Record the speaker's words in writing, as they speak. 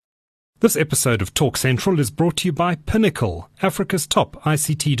This episode of Talk Central is brought to you by Pinnacle, Africa's top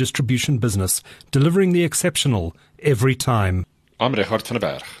ICT distribution business, delivering the exceptional every time. I'm Richard van der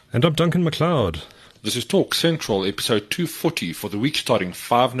Berg. And I'm Duncan McLeod. This is Talk Central, episode 240 for the week starting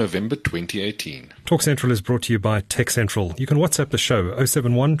 5 November 2018. Talk Central is brought to you by Tech Central. You can WhatsApp the show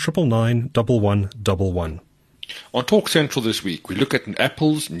 071 999 1111. On Talk Central this week, we look at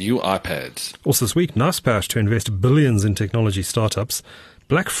Apple's new iPads. Also this week, Naspers to invest billions in technology startups.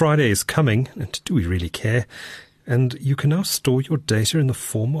 Black Friday is coming, and do we really care? And you can now store your data in the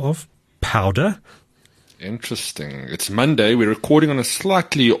form of powder. Interesting. It's Monday. We're recording on a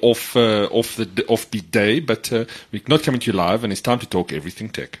slightly offbeat day, but we're not coming to you live, and it's time to talk everything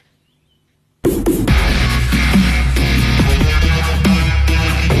tech.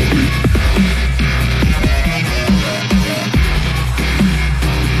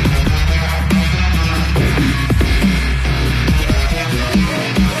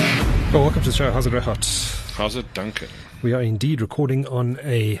 Well, welcome to the show. How's it, Rehat? How's it, Duncan? We are indeed recording on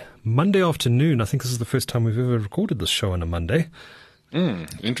a Monday afternoon. I think this is the first time we've ever recorded this show on a Monday.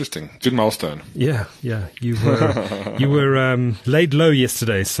 Interesting. Good milestone. Yeah. You were laid low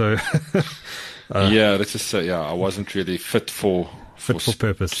yesterday, so yeah. Let's just say, I wasn't really fit for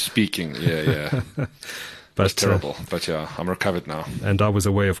purpose speaking. Yeah. But it's terrible. But yeah, I'm recovered now. And I was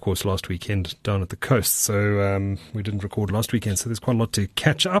away, of course, last weekend down at the coast, so we didn't record last weekend. So there's quite a lot to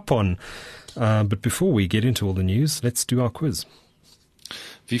catch up on. But before we get into all the news, let's do our quiz.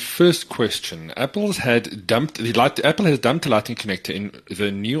 The first question: Apple has dumped the Lightning connector in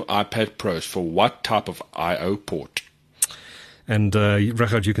the new iPad Pros for what type of I/O port? And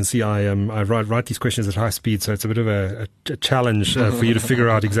Rachad, you can see I write these questions at high speed, so it's a bit of a challenge for you to figure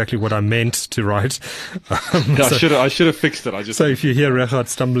out exactly what I meant to write. I should have fixed it. So if you hear Rachad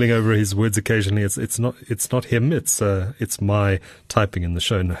stumbling over his words occasionally, it's not him. It's my typing in the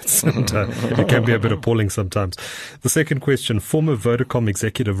show notes, and it can be a bit appalling sometimes. The second question: former Vodacom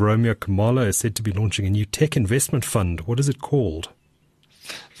executive Romeo Khumalo is said to be launching a new tech investment fund. What is it called?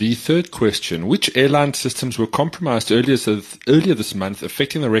 The third question: which airline systems were compromised earlier this month,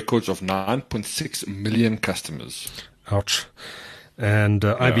 affecting the records of 9.6 million customers? Ouch. And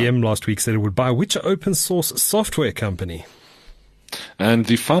IBM last week said it would buy which open source software company? And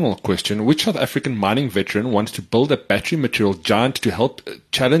the final question: which South African mining veteran wants to build a battery material giant to help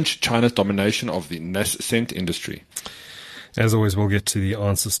challenge China's domination of the nascent industry? As always, we'll get to the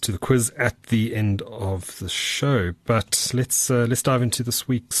answers to the quiz at the end of the show. But let's dive into this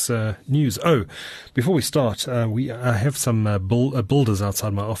week's news. Oh, before we start, I have some builders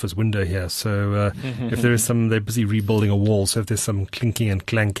outside my office window here. So if there is they're busy rebuilding a wall. So if there's some clinking and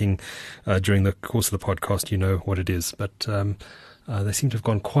clanking during the course of the podcast, you know what it is. But they seem to have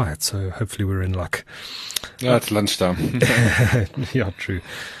gone quiet. So hopefully we're in luck. Yeah, it's lunchtime. Yeah, true.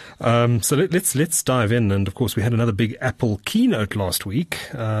 So let's dive in, and of course we had another big Apple keynote last week.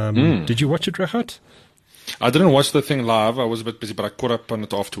 Did you watch it, Rehat? I didn't watch the thing live. I was a bit busy, but I caught up on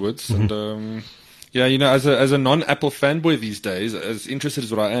it afterwards. And as a non-Apple fanboy these days, as interested as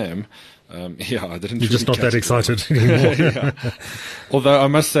what I am, I didn't. You're just not that excited anymore. Yeah. Although I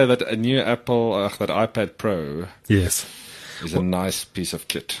must say that a new Apple, that iPad Pro, yes, is a nice piece of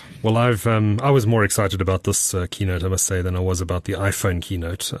kit. Well, I was more excited about this keynote, I must say, than I was about the iPhone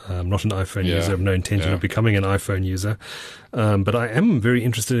keynote. I'm not an iPhone user. I have no intention of becoming an iPhone user. But I am very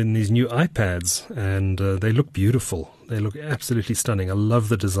interested in these new iPads, and they look beautiful. They look absolutely stunning. I love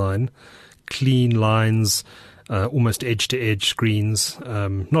the design. Clean lines, almost edge-to-edge screens.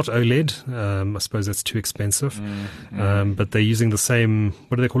 Not OLED. I suppose that's too expensive. But they're using the same,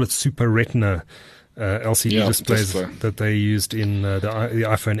 what do they call it, Super Retina LCD displays that they used in the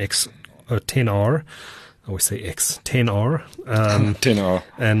iPhone X10R. I always say X10R. 10R.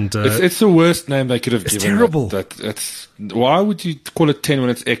 And it's the worst name they could have given. It's terrible. Why would you call it 10 when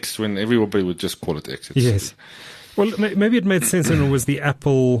it's X, when everybody would just call it X? Yes. Well, maybe it made sense when it was the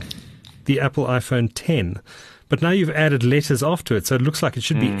Apple iPhone 10. But now you've added letters after it, so it looks like it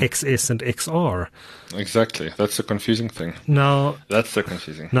should be XS and XR. Exactly. That's the confusing thing. That's the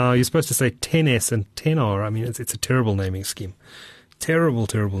confusing. No, you're supposed to say 10S and 10R. I mean, it's a terrible naming scheme. Terrible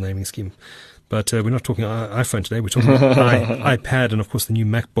naming scheme. But we're not talking iPhone today. We're talking iPad and, of course, the new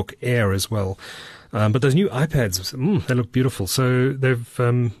MacBook Air as well. But those new iPads, they look beautiful. So they've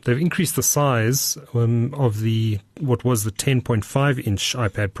increased the size of what was the 10.5-inch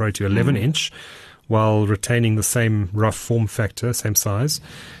iPad Pro to 11-inch. While retaining the same rough form factor, same size.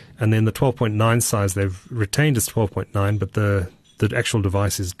 And then the 12.9 size, they've retained as 12.9, but the actual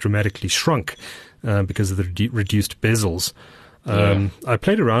device is dramatically shrunk because of the reduced bezels. I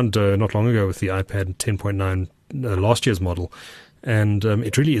played around not long ago with the iPad 10.9 last year's model, and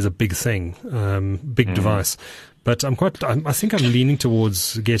it really is a big thing, big device. But I think I'm leaning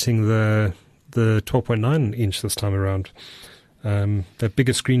towards getting the 12.9 inch this time around. That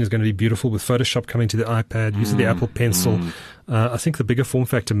bigger screen is going to be beautiful with Photoshop coming to the iPad, using the Apple Pencil. I think the bigger form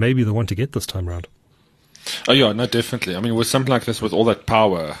factor may be the one to get this time around. Oh yeah, no, definitely. I mean, with something like this, with all that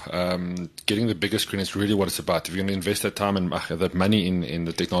power, getting the bigger screen is really what it's about. If you're going to invest that time and that money in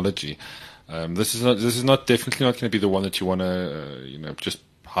the technology, this is not definitely not going to be the one that you want to just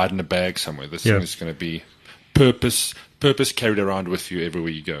hide in a bag somewhere. This thing is going to be purpose carried around with you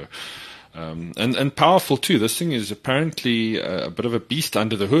everywhere you go. And powerful too. This thing is apparently a bit of a beast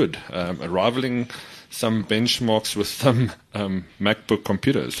under the hood, rivaling some benchmarks with some MacBook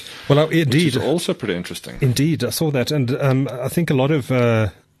computers. Well, indeed, which is also pretty interesting. Indeed, I saw that, and I think a lot of I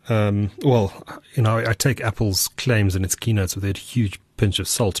take Apple's claims in its keynotes with a huge pinch of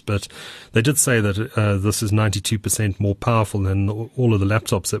salt, but they did say that this is 92% more powerful than all of the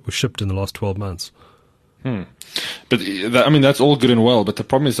laptops that were shipped in the last 12 months. But that's all good and well. But the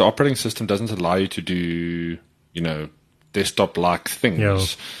problem is the operating system doesn't allow you to do, desktop-like things. Yeah.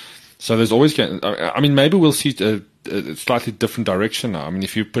 So there's always maybe we'll see a slightly different direction now. I mean,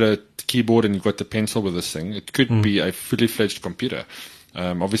 if you put a keyboard and you've got the pencil with this thing, it could be a fully fledged computer.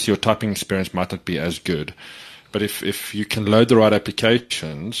 Obviously, your typing experience might not be as good. But if you can load the right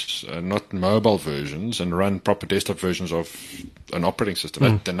applications, not mobile versions, and run proper desktop versions of an operating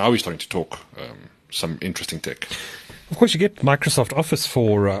system, then now we're starting to talk some interesting tech. Of course, you get Microsoft Office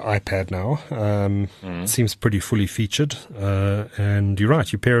for iPad now. It seems pretty fully featured. And you're right,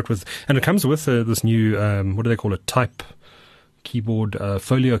 you pair it with... And it comes with this new, what do they call it, Type keyboard,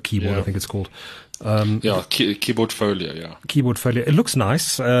 Folio keyboard, I think it's called. Keyboard Folio, yeah. Keyboard Folio. It looks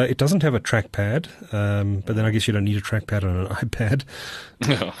nice. It doesn't have a trackpad, but then I guess you don't need a trackpad on an iPad.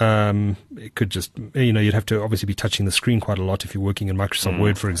 It could just, you'd have to obviously be touching the screen quite a lot if you're working in Microsoft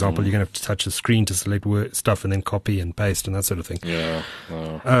Word, for example. You're going to have to touch the screen to select stuff and then copy and paste and that sort of thing. Yeah.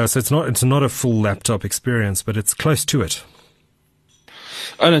 So it's not a full laptop experience, but it's close to it.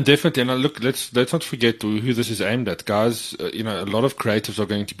 Oh, no, definitely. And look, let's not forget who this is aimed at, guys. A lot of creatives are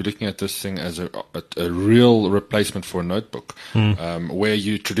going to be looking at this thing as a real replacement for a notebook, where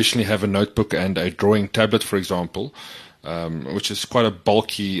you traditionally have a notebook and a drawing tablet, for example, which is quite a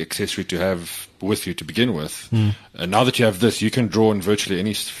bulky accessory to have with you to begin with. And now that you have this, you can draw in virtually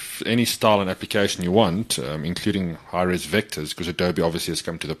any style and application you want, including high-res vectors, because Adobe obviously has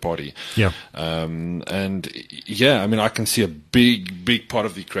come to the party. Yeah. I can see a big part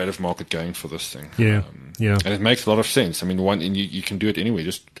of the creative market going for this thing. Yeah. And it makes a lot of sense. I mean, you can do it anyway.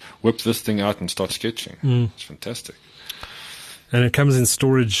 Just whip this thing out and start sketching. It's fantastic. And it comes in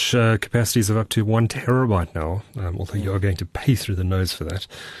storage capacities of up to 1 terabyte now, although you are going to pay through the nose for that.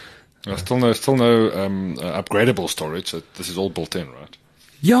 Still no upgradable storage. This is all built in, right?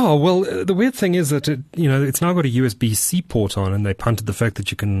 Yeah, well, the weird thing is that it's now got a USB-C port on, and they punted the fact that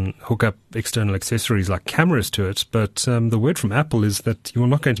you can hook up external accessories like cameras to it. But the word from Apple is that you're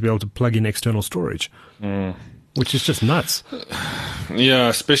not going to be able to plug in external storage, which is just nuts. Yeah,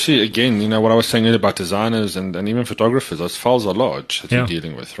 especially, again, what I was saying earlier about designers and even photographers, those files are large that you're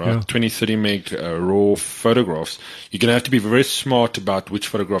dealing with, right? Yeah. 20, 30 meg raw photographs. You're going to have to be very smart about which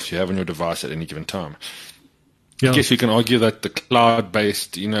photographs you have on your device at any given time. Yeah. I guess you can argue that the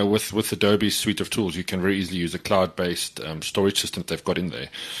cloud-based, with Adobe's suite of tools, you can very easily use a cloud-based storage system that they've got in there.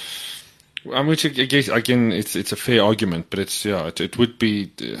 Which I guess, again, it's a fair argument, but it would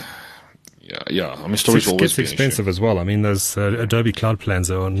be... Yeah. I mean, storage always gets expensive as well. I mean, those Adobe Cloud plans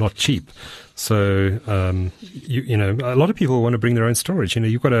are not cheap. So, a lot of people want to bring their own storage.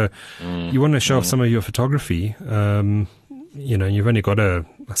 You want to show off some of your photography. You've only got a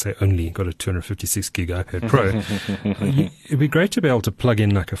 256 gig iPad Pro. It'd be great to be able to plug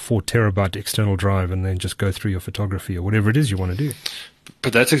in like a 4 terabyte external drive and then just go through your photography or whatever it is you want to do.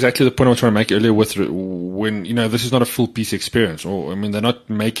 But that's exactly the point I was trying to make earlier with when, this is not a full piece experience. They're not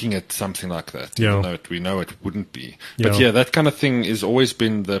making it something like that. Yeah. We know it wouldn't be. But that kind of thing has always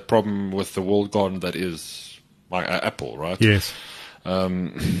been the problem with the walled garden that is Apple, right? Yes.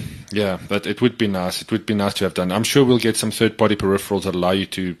 That it would be nice. It would be nice to have done. I'm sure we'll get some third-party peripherals that allow you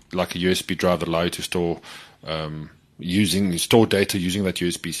to, like a USB drive, that allow you to store data using that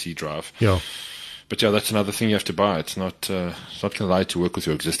USB-C drive. Yeah. But that's another thing you have to buy. It's not going to allow you to work with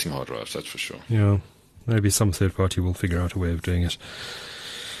your existing hard drives. That's for sure. Yeah, maybe some third party will figure out a way of doing it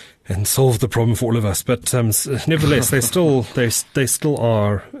and solve the problem for all of us. But nevertheless, they still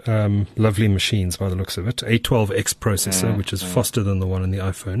are lovely machines by the looks of it. A12X processor, which is faster than the one in the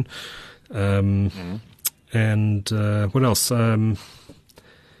iPhone. And what else?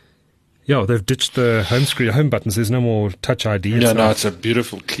 Yeah, they've ditched the home buttons. There's no more Touch ID. It's a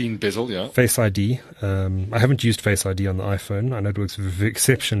beautiful, clean bezel, yeah. Face ID. I haven't used Face ID on the iPhone. I know it works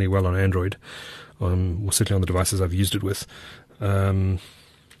exceptionally well on Android, or certainly on the devices I've used it with.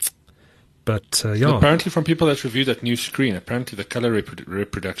 But apparently from people that reviewed that new screen, apparently the color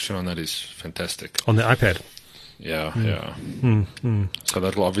reproduction on that is fantastic. On the iPad? Yeah. So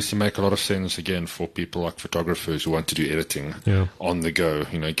that will obviously make a lot of sense, again, for people like photographers who want to do editing on the go,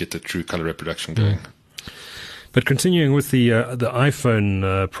 get the true color reproduction going. But continuing with the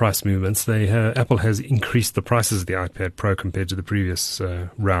iPhone price movements, Apple has increased the prices of the iPad Pro compared to the previous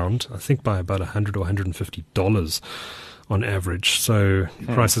round, I think by about $100 or $150 on average. So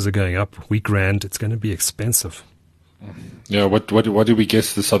prices are going up. Week rand, it's going to be expensive. Yeah, what do we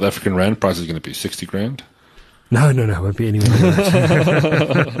guess the South African rand price is going to be? 60 grand? No, it won't be anywhere near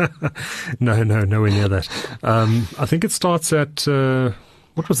that. No, nowhere near that. I think it starts at,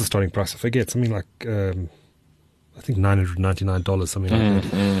 what was the starting price? I forget, something like, I think $999, something like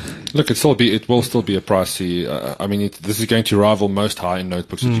that. Look, it will still be a pricey, this is going to rival most high-end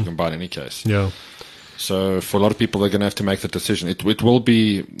notebooks that you can buy in any case. Yeah. So for a lot of people, they're going to have to make that decision. It will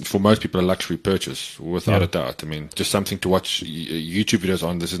be, for most people, a luxury purchase, without a doubt. I mean, just something to watch YouTube videos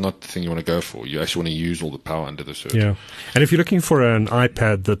on. This is not the thing you want to go for. You actually want to use all the power under the hood. Yeah. And if you're looking for an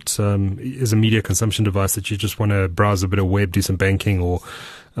iPad that is a media consumption device that you just want to browse a bit of web, do some banking, or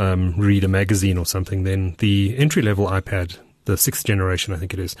read a magazine or something, then the entry-level iPad, the 6th generation, I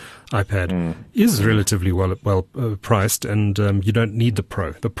think it is, iPad, is relatively well priced, and you don't need the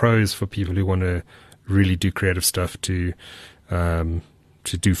Pro. The Pro is for people who want to really do creative stuff, to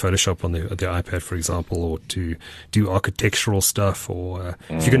do Photoshop on the iPad, for example, or to do architectural stuff, or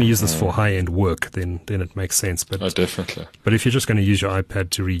if you're going to use this for high-end work, then it makes sense. But definitely. But if you're just going to use your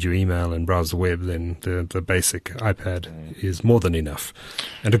iPad to read your email and browse the web, then the basic iPad is more than enough,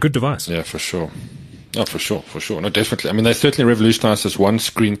 and a good device. Yeah, for sure. Oh, for sure. No, definitely. I mean, they certainly revolutionized this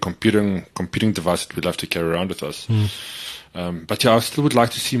one-screen computing device that we'd love to carry around with us. But I still would like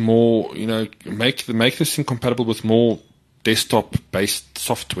to see more, make this thing compatible with more desktop-based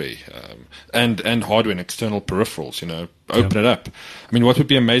software and hardware and external peripherals, open it up. I mean, what would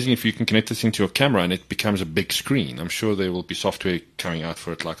be amazing if you can connect this into your camera and it becomes a big screen. I'm sure there will be software coming out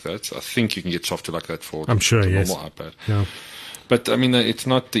for it like that. I think you can get software like that for the normal iPad. Yeah. But, I mean, it's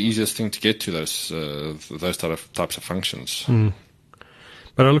not the easiest thing to get to those types of functions.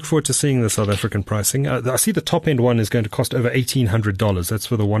 But I look forward to seeing the South African pricing. I see the top end one is going to cost over $1,800. That's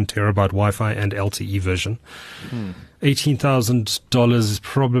for the 1 terabyte Wi-Fi and LTE version. $18,000 is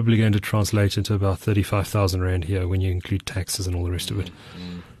probably going to translate into about 35,000 rand here when you include taxes and all the rest of it.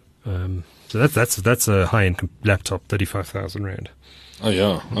 So that's a high-end laptop, 35,000 rand. Oh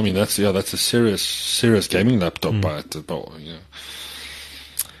yeah, I mean that's a serious gaming laptop by it. So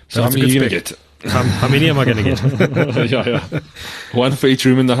how many are you going to get? How many am I going to get? Yeah. One for each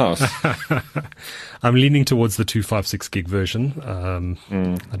room in the house. I'm leaning towards the 256 gig version. I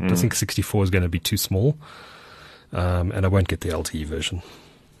think 64 is going to be too small. And I won't get the LTE version.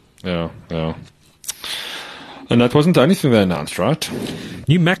 Yeah. And that wasn't the only thing they announced, right?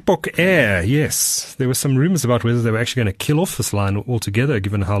 New MacBook Air, yes. There were some rumors about whether they were actually going to kill off this line altogether,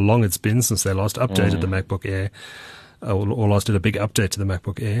 given how long it's been since they last updated the MacBook Air. Or last did a big update to the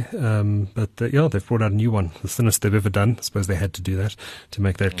MacBook Air. But they've brought out a new one, the thinnest they've ever done. I suppose they had to do that to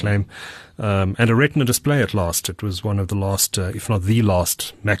make that claim. And a Retina display at last. It was one of the last, if not the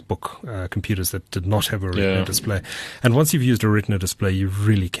last, MacBook computers that did not have a Retina display. And once you've used a Retina display, you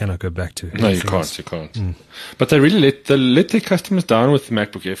really cannot go back to it. No, you can't. But they really let their customers down with the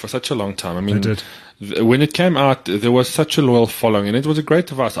MacBook Air for such a long time. I mean, they did. When it came out, there was such a loyal following, and it was a great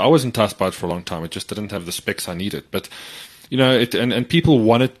device. I was enticed by it for a long time. It just didn't have the specs I needed. But, and people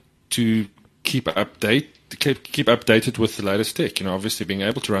wanted to keep updated with the latest tech. Obviously being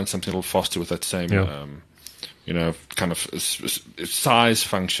able to run something a little faster with that same, kind of size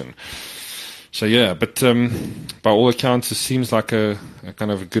function. So yeah, but by all accounts, it seems like a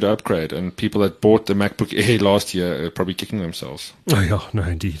kind of a good upgrade. And people that bought the MacBook Air last year are probably kicking themselves. Oh yeah, no,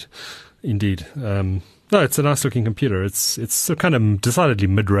 indeed. No, it's a nice looking computer. It's kind of decidedly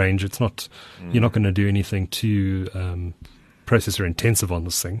mid-range. It's not, you're not going to do anything too processor intensive on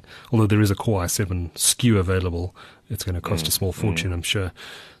this thing. Although there is a Core i7 SKU available, it's going to cost a small fortune, I'm sure.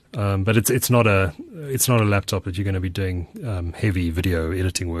 But it's not a laptop that you're going to be doing heavy video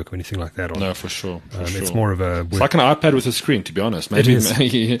editing work or anything like that on. No, for sure. It's more of a. It's like an iPad with a screen, to be honest. Maybe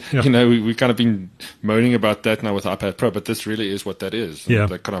we've kind of been moaning about that now with iPad Pro, but this really is what that is. Yeah.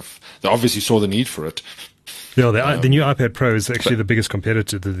 They obviously saw the need for it. Yeah, the new iPad Pro is actually the biggest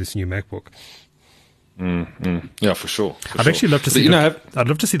competitor to this new MacBook. Yeah, for sure. I'd actually love to see. I'd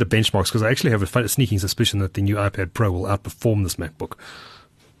love to see the benchmarks, because I actually have a sneaking suspicion that the new iPad Pro will outperform this MacBook.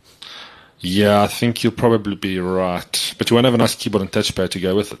 Yeah, I think you'll probably be right, but you won't have a nice keyboard and touchpad to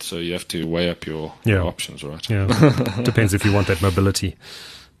go with it, so you have to weigh up your options, right? Yeah, depends if you want that mobility.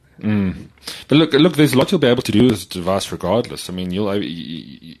 But look, there's a lot you'll be able to do with this device regardless. I mean,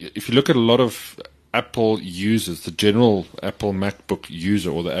 if you look at a lot of Apple users, the general Apple MacBook user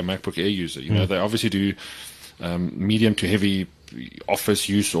or the MacBook Air user, they obviously do medium to heavy office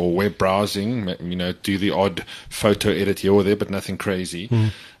use or web browsing, do the odd photo edit here or there, but nothing crazy.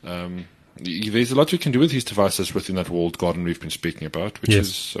 There's a lot you can do with these devices within that walled garden we've been speaking about, which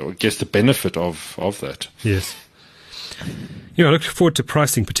is, I guess, the benefit of that. Yes. I look forward to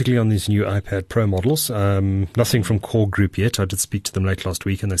pricing, particularly on these new iPad Pro models. Nothing from Core Group yet. I did speak to them late last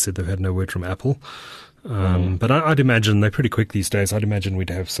week, and they said they've had no word from Apple. But I'd imagine they're pretty quick these days. I'd imagine we'd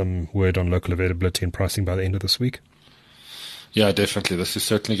have some word on local availability and pricing by the end of this week. Yeah, definitely. This is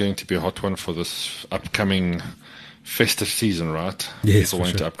certainly going to be a hot one for this upcoming festive season, right? Yes, people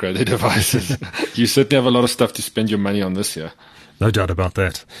want to upgrade their devices. You certainly have a lot of stuff to spend your money on this year. No doubt about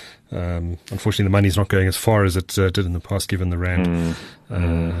that. Unfortunately, the money's not going as far as it did in the past, given the rand.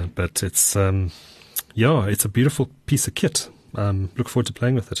 But it's it's a beautiful piece of kit. Look forward to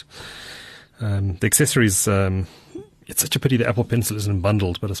playing with it. The accessories, it's such a pity the Apple Pencil isn't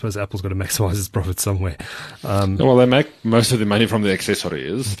bundled, but I suppose Apple's got to maximize its profit somewhere. Well, they make most of the money from the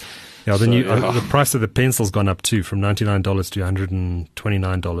accessories. Yeah, the price of the Pencil's gone up too, from $99 to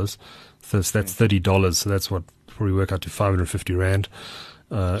 $129. So that's $30. So that's what probably work out to 550 rand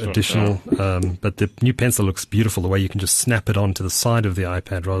additional. But the new Pencil looks beautiful. The way you can just snap it onto the side of the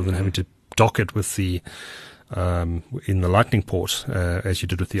iPad rather than having to dock it with the in the Lightning port as you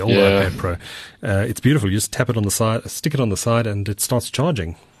did with the old iPad Pro. It's beautiful. You just tap it on the side, stick it on the side, and it starts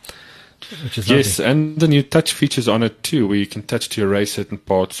charging. Which is lovely. And the new touch features on it too, where you can touch to erase certain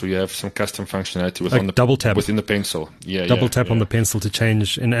parts, or you have some custom functionality on the double tap within the Pencil. Double tap on the Pencil to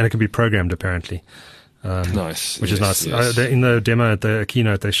change, and it can be programmed apparently. Nice, which is nice. Yes. In the demo at the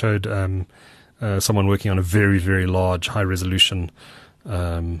keynote, they showed someone working on a very, very large, high resolution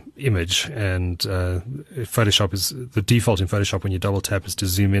image, and Photoshop is the default in Photoshop when you double tap is to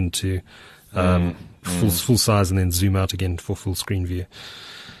zoom into full size and then zoom out again for full screen view.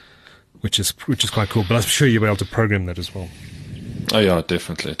 Which is quite cool, but I'm sure you'll be able to program that as well. Oh yeah,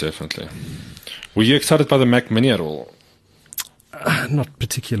 definitely. Were you excited by the Mac Mini at all? Not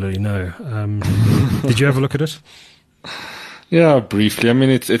particularly, no. Did you have a look at it? Yeah, briefly. I mean,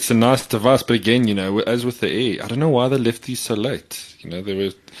 it's a nice device, but again, as with the Air, I don't know why they left these so late. There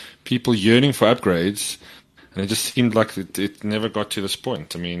were people yearning for upgrades, and it just seemed like it never got to this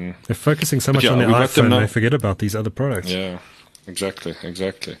point. I mean, they're focusing so much on the iPhone, they forget about these other products. Yeah. Exactly.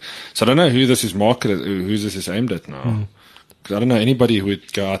 So I don't know who this is marketed, who this is aimed at now. Because I don't know anybody who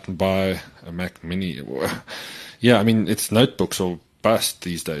would go out and buy a Mac Mini. Yeah, I mean, it's notebooks or bust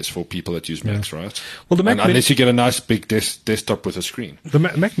these days for people that use Macs, right? Well, the Mac unless you get a nice big desktop with a screen. The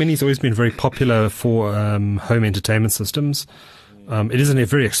Mac Mini's always been very popular for home entertainment systems. It isn't a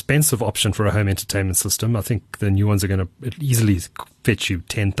very expensive option for a home entertainment system. I think the new ones are going to easily fetch you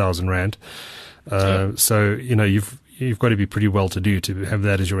 10,000 rand. So you've got to be pretty well to do to have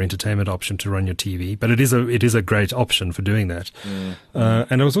that as your entertainment option to run your TV. But it is a great option for doing that.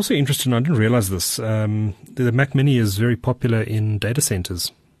 And I was also interested, and I didn't realize this, the Mac Mini is very popular in data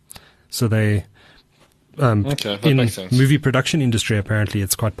centers. So they, in makes sense. Movie production industry, apparently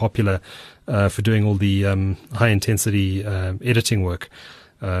it's quite popular for doing all the high intensity editing work,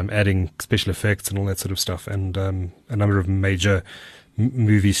 adding special effects and all that sort of stuff. And a number of major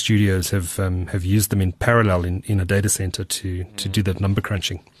movie studios have used them in parallel in a data center to do that number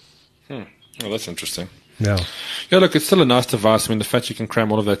crunching. Oh, that's interesting. Yeah. Look, it's still a nice device. I mean, the fact you can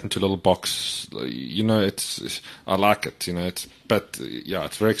cram all of that into a little box, I like it, but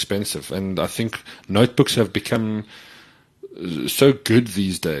it's very expensive. And I think notebooks have become so good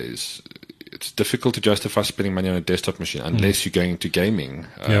these days. It's difficult to justify spending money on a desktop machine unless you're going into gaming.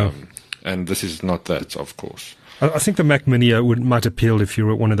 And this is not that, of course. I think the Mac Mini might appeal if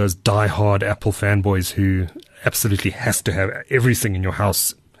you're one of those die-hard Apple fanboys who absolutely has to have everything in your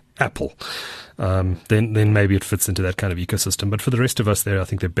house Apple. Then maybe it fits into that kind of ecosystem. But for the rest of us I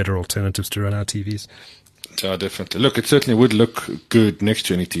think they're better alternatives to run our TVs. Yeah, definitely. Look, it certainly would look good next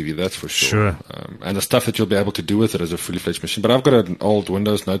to any TV, that's for sure. And the stuff that you'll be able to do with it as a fully fledged machine. But I've got an old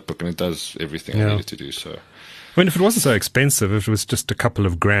Windows notebook, and it does everything I need it to do, so... I mean, if it wasn't so expensive, if it was just a couple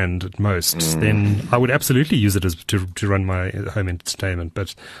of grand at most, then I would absolutely use it to run my home entertainment.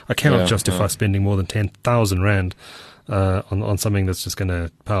 But I cannot justify spending more than 10,000 rand on something that's just going to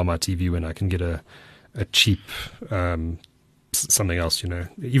power my TV when I can get a a cheap something else.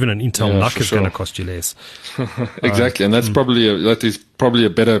 Even an Intel NUC is going to cost you less. Exactly, and that is probably a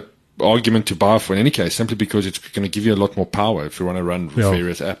better argument to buy for in any case, simply because it's going to give you a lot more power if you want to run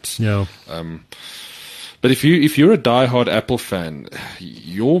various apps. Yeah. But if you're a diehard Apple fan,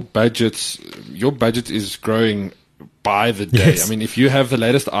 your budget is growing by the day. Yes. I mean, if you have the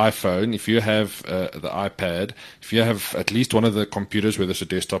latest iPhone, if you have the iPad, if you have at least one of the computers, whether it's a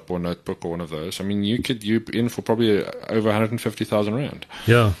desktop or notebook or one of those, I mean, you're in for probably over 150,000 rand.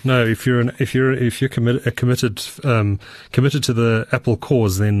 Yeah, no. If you're committed to the Apple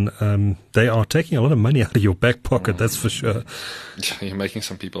cause, then they are taking a lot of money out of your back pocket. That's for sure. You're making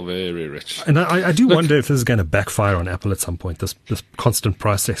some people very, very rich. And I do wonder if this is going to backfire on Apple at some point. This constant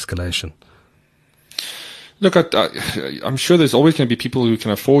price escalation. Look, I'm sure there's always going to be people who can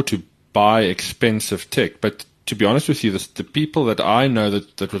afford to buy expensive tech, but to be honest with you, the people that I know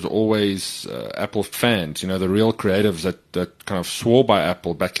that was always Apple fans, the real creatives that kind of swore by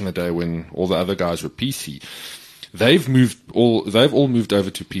Apple back in the day when all the other guys were PC, they've all moved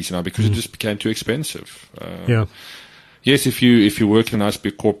over to PC now because it just became too expensive. Yeah. Yes, if you work in a nice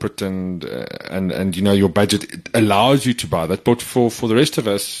big corporate and your budget allows you to buy that, but for the rest of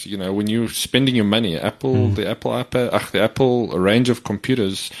us, when you're spending your money, the Apple iPad, the Apple range of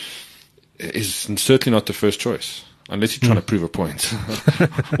computers is certainly not the first choice, unless you're trying to prove a point,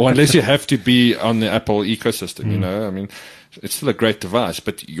 or unless you have to be on the Apple ecosystem. I mean, it's still a great device,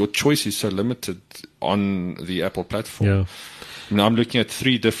 but your choice is so limited on the Apple platform. Yeah. I'm looking at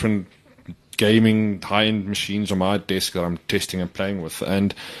 3 different gaming high-end machines on my desk that I'm testing and playing with,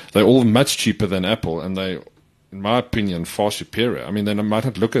 and they're all much cheaper than Apple, and they, in my opinion, far superior. I mean, they might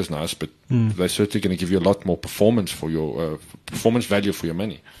not look as nice, but they're certainly going to give you a lot more performance for your performance value for your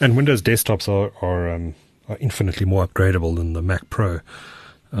money. And Windows desktops are infinitely more upgradable than the Mac Pro,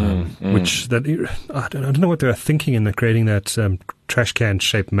 which I don't know what they were thinking in creating that trash can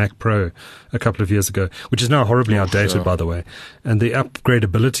shaped Mac Pro a couple of years ago, which is now horribly outdated, by the way. And the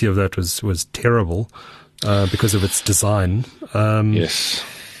upgradability of that was terrible because of its design. Yes.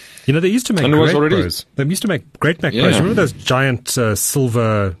 They used to make great Pros. They used to make great Mac Pros. Remember those giant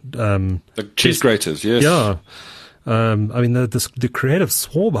silver... the cheese graters, yes. Yeah. I mean, the creatives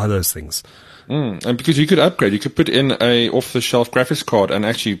swore by those things. And because you could upgrade, you could put in a off-the-shelf graphics card and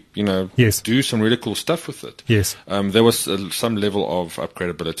actually, do some really cool stuff with it. Yes. There was some level of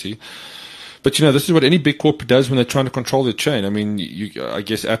upgradability. But, this is what any big corporate does when they're trying to control their chain. I mean, I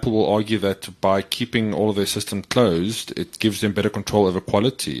guess Apple will argue that by keeping all of their systems closed, it gives them better control over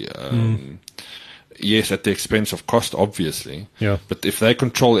quality. Yes, at the expense of cost, obviously. Yeah. But if they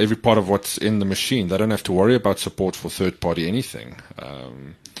control every part of what's in the machine, they don't have to worry about support for third-party anything.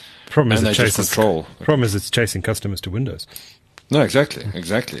 Problem is it's chasing customers to Windows. No, exactly.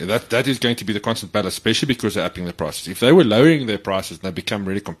 That is going to be the constant battle, especially because they're upping their prices. If they were lowering their prices and they become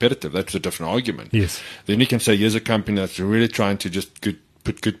really competitive, that's a different argument. Yes. Then you can say, here's a company that's really trying to just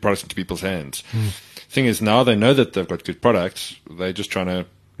put good products into people's hands. Thing is, now they know that they've got good products. They're just trying to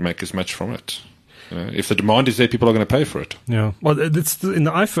make as much from it. If the demand is there, people are going to pay for it. Yeah. Well, it's in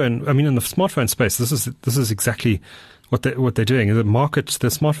the iPhone. I mean, in the smartphone space, this is exactly what they're doing. The growth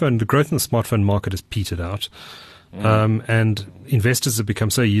in the smartphone market has petered out. And investors have become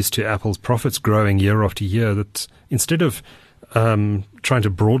so used to Apple's profits growing year after year that instead of trying to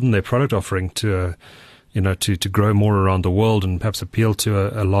broaden their product offering to grow more around the world and perhaps appeal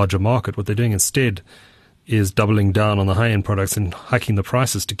to a larger market, what they're doing instead is doubling down on the high-end products and hiking the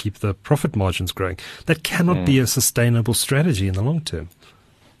prices to keep the profit margins growing. That cannot be a sustainable strategy in the long term.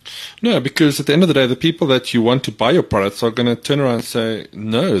 No, because at the end of the day, the people that you want to buy your products are going to turn around and say,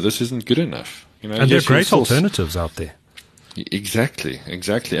 no, this isn't good enough. And there are great alternatives out there. Exactly.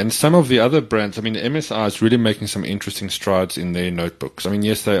 And some of the other brands, I mean, MSI is really making some interesting strides in their notebooks. I mean,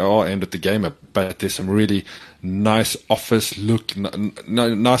 yes, they are aimed at the gamer, but there's some really nice office look,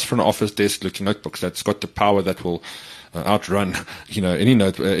 nice for an office desk looking notebooks that's got the power that will outrun, any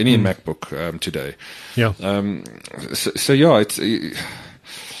MacBook today. Yeah. So yeah, it's.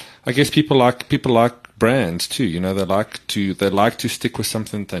 I guess people like brands too. They like to stick with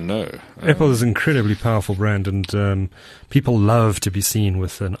something they know. Apple is an incredibly powerful brand, and people love to be seen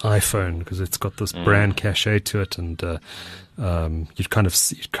with an iPhone because it's got this brand cachet to it, and you kind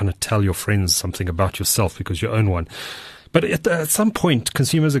of tell your friends something about yourself because you own one. But at some point,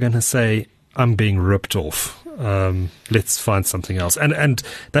 consumers are going to say, "I'm being ripped off. Let's find something else." And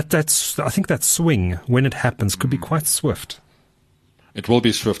that's I think that swing when it happens could be quite swift. It will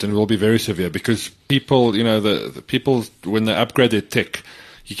be swift and it will be very severe because people, the people, when they upgrade their tech,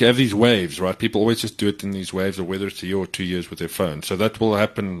 you can have these waves, right? People always just do it in these waves, or whether it's a year or 2 years with their phone. So that will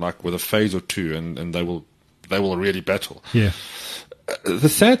happen like with a phase or two, and they will really battle. Yeah. The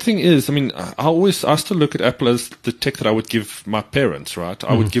sad thing is, I mean, I still look at Apple as the tech that I would give my parents, right?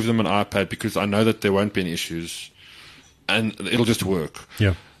 I would give them an iPad because I know that there won't be any issues and it'll just work.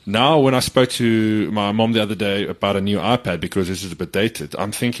 Yeah. Now, when I spoke to my mom the other day about a new iPad because this is a bit dated,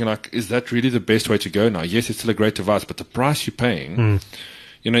 I'm thinking like, is that really the best way to go now? Yes, it's still a great device, but the price you're paying,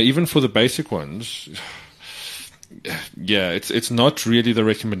 even for the basic ones, yeah, it's not really the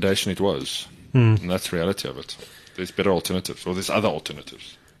recommendation it was. And that's the reality of it. There's better alternatives, or there's other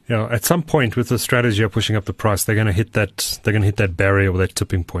alternatives. Yeah, at some point with the strategy of pushing up the price, they're going to hit that barrier or that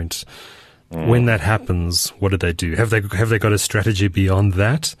tipping point. When that happens, what do they do? Have they got a strategy beyond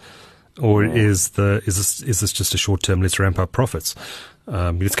that, or is this just a short term? Let's ramp up profits.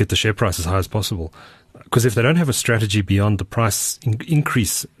 Let's get the share price as high as possible. Because if they don't have a strategy beyond the price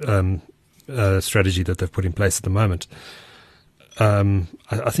increase strategy that they've put in place at the moment,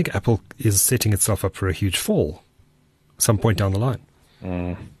 I think Apple is setting itself up for a huge fall some point down the line.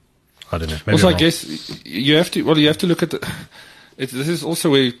 I don't know. Maybe also, I guess you have to look at this is also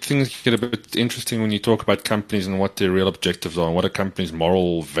where things get a bit interesting when you talk about companies and what their real objectives are and what a company's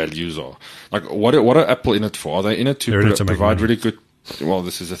moral values are. Like, what are Apple in it for? Are they in it to provide really good? Well,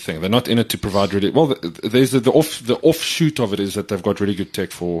 this is the thing. They're not in it to provide really well. There's the offshoot of it is that they've got really good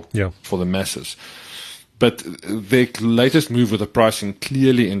tech for the masses. But their latest move with the pricing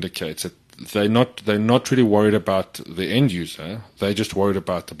clearly indicates that they're not really worried about the end user. They're just worried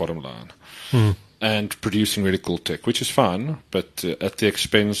about the bottom line and producing really cool tech, which is fine, but at the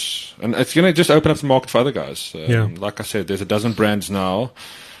expense, and it's going to just open up the market for other guys. Like I said, there's a dozen brands now.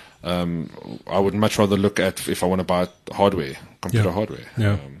 I would much rather look at if I want to buy computer hardware.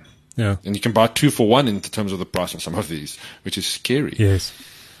 And you can buy 2 for 1 in terms of the price of some of these, which is scary. Yes.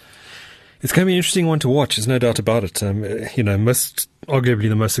 It's going to be an interesting one to watch, there's no doubt about it. Arguably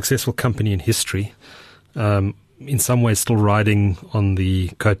the most successful company in history, in some ways still riding on the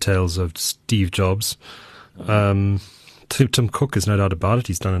coattails of Steve Jobs. Tim Cook, is no doubt about it.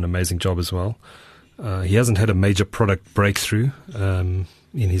 He's done an amazing job as well. He hasn't had a major product breakthrough in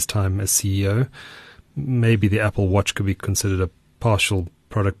his time as CEO. Maybe the Apple Watch could be considered a partial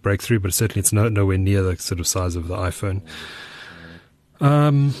product breakthrough, but certainly it's nowhere near the sort of size of the iPhone.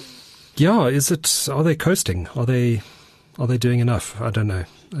 Are they coasting? Are they doing enough? I don't know.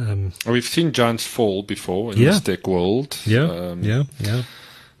 We've seen giants fall before in the tech world.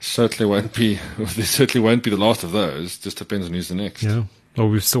 Certainly won't be. There certainly won't be the last of those. Just depends on who's the next. Yeah. Well,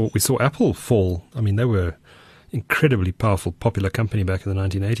 we saw Apple fall. I mean, they were incredibly powerful, popular company back in the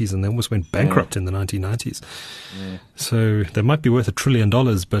 1980s, and they almost went bankrupt in the 1990s. So they might be worth $1 trillion,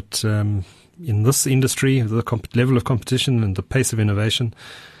 but in this industry, the level of competition and the pace of innovation,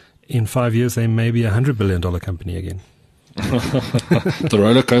 in 5 years they may be $100 billion company again. The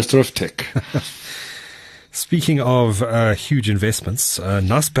roller coaster of tech. Speaking of huge investments,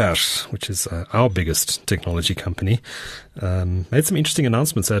 Naspers, which is our biggest technology company, made some interesting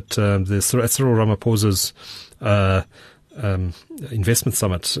announcements at Cyril Ramaphosa's investment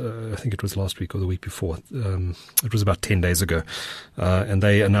summit. I think it was last week or the week before. It was about 10 days ago. And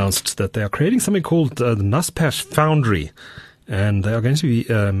they announced that they are creating something called the Naspers Foundry. And they are going to be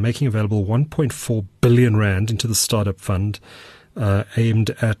making available 1.4 billion rand into the startup fund, aimed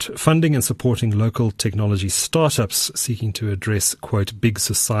at funding and supporting local technology startups seeking to address, quote, big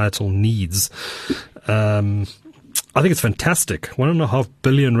societal needs. I think it's fantastic. 1.5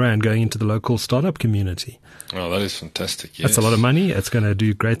 billion rand going into the local startup community. Oh, that is fantastic. Yes. That's a lot of money. It's going to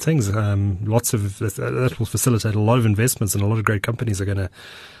do great things. That will facilitate a lot of investments, and a lot of great companies are going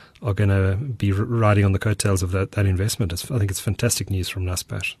to be riding on the coattails of that investment. I think it's fantastic news from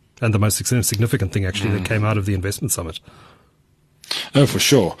Naspers, and the most significant thing actually that came out of the investment summit. Oh, for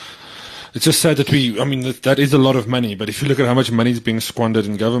sure. It's just sad that that is a lot of money, but if you look at how much money is being squandered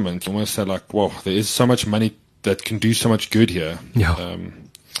in government, you almost say like, wow, there is so much money that can do so much good here.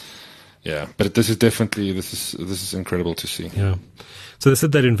 But this is incredible to see. Yeah. So they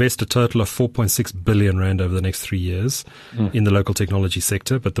said they'd invest a total of 4.6 billion rand over the next 3 years in the local technology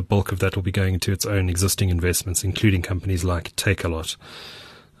sector, but the bulk of that will be going into its own existing investments, including companies like Takealot.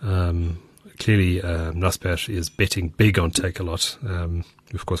 Clearly, Naspers is betting big on Takealot.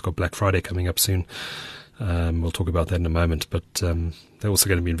 We've, of course, got Black Friday coming up soon. We'll talk about that in a moment. But they're also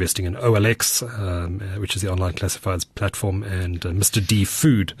going to be investing in OLX, which is the online classifieds platform, and Mr. D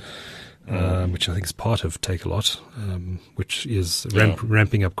Food, which I think is part of Takealot, which is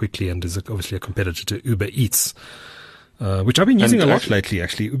ramping up quickly and is obviously a competitor to Uber Eats, which I've been using a lot lately,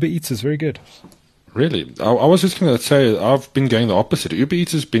 actually. Uber Eats is very good. Really? I was just going to say, I've been going the opposite. Uber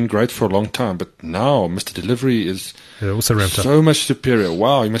Eats has been great for a long time, but now Mr. Delivery is also ramped up. So much superior.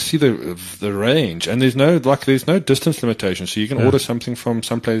 Wow, you must see the range. And there's no distance limitation, so you can order something from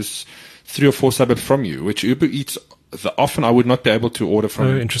someplace 3 or 4 suburbs from you, which Uber Eats, often I would not be able to order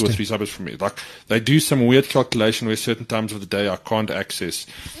from 2 or 3 suburbs from me. Like, they do some weird calculation where certain times of the day I can't access.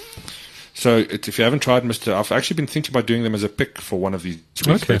 So if you haven't tried I've actually been thinking about doing them as a pick for one of these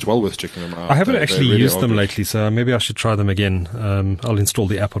weeks. Okay. It's well worth checking them out. I haven't actually really used them lately, so maybe I should try them again. I'll install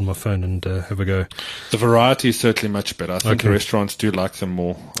the app on my phone and have a go. The variety is certainly much better. I think the restaurants do like them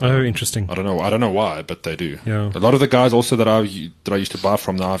more. Oh, interesting. I don't know why, but they do. Yeah. A lot of the guys also that I used to buy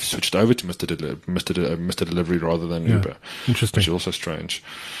from now have switched over to Mr. Delivery rather than Uber. Interesting. Which is also strange.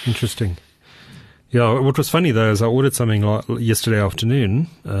 Interesting. Yeah, what was funny though is I ordered something yesterday afternoon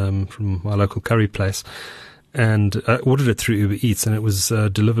from my local curry place, and I ordered it through Uber Eats, and it was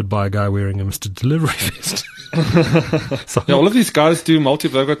delivered by a guy wearing a Mr. Delivery vest. So, all of these guys do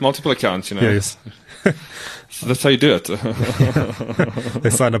they've got multiple accounts, Yes. So that's how you do it.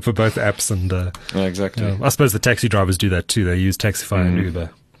 They sign up for both apps, and exactly. I suppose the taxi drivers do that too. They use Taxify and Uber.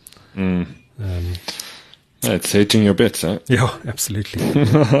 It's hedging your bets, eh? Yeah, absolutely.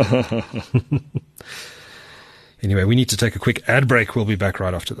 Anyway, we need to take a quick ad break. We'll be back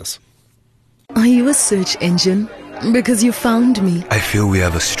right after this. Are you a search engine? Because you found me. I feel we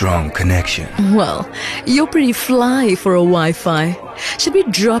have a strong connection. Well, you're pretty fly for a Wi-Fi. Should we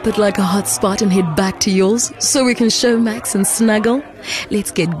drop it like a hotspot and head back to yours so we can show Max and snuggle?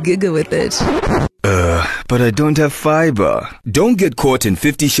 Let's get giga with it. But I don't have fiber. Don't get caught in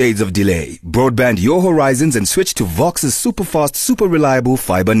 50 shades of delay. Broadband your horizons and switch to Vox's super fast, super reliable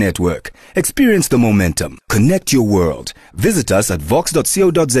fiber network. Experience the momentum. Connect your world. Visit us at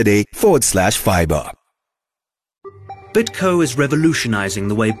vox.co.za/fiber. BitCo is revolutionizing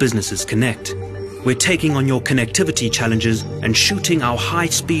the way businesses connect. We're taking on your connectivity challenges and shooting our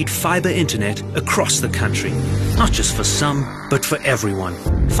high-speed fiber internet across the country. Not just for some, but for everyone.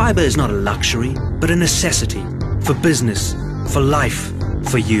 Fiber is not a luxury, but a necessity. For business, for life,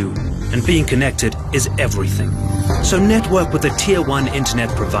 for you. And being connected is everything. So network with a Tier 1 internet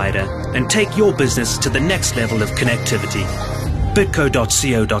provider and take your business to the next level of connectivity.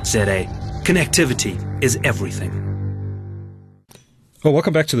 bitco.co.za. Connectivity is everything. Well,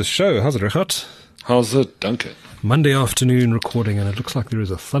 welcome back to the show. How's it, Richard? How's it, Duncan? Monday afternoon recording, and it looks like there is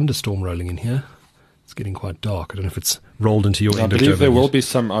a thunderstorm rolling in here. It's getting quite dark. I don't know if it's rolled into your end. I believe there will be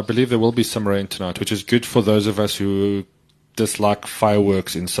some rain tonight, which is good for those of us who dislike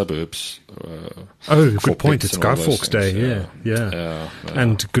fireworks in suburbs. Good point. It's Guy Fawkes Day. Yeah.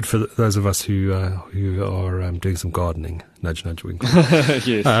 And good for those of us who are doing some gardening. Nudge, nudge, wink. Yes.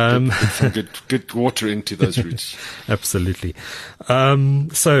 Get some good water into those roots. Absolutely.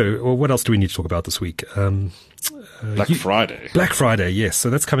 So, what else do we need to talk about this week? Black Friday. Black Friday, yes. So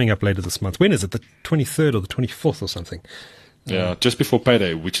that's coming up later this month. When is it? The 23rd or the 24th or something? Yeah, just before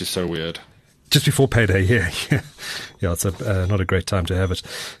payday, which is so weird. Just before payday, yeah. It's not a great time to have it.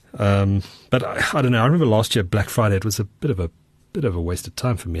 But I don't know. I remember last year, Black Friday, it was a bit of a wasted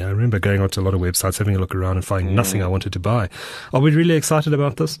time for me. I remember going onto a lot of websites, having a look around and finding nothing I wanted to buy. Are we really excited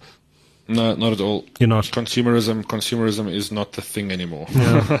about this? No, not at all. You're not? Consumerism is not the thing anymore.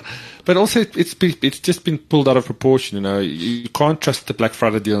 Yeah. But also, it's just been pulled out of proportion. You can't trust the Black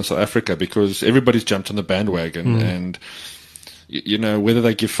Friday deal in South Africa because everybody's jumped on the bandwagon and whether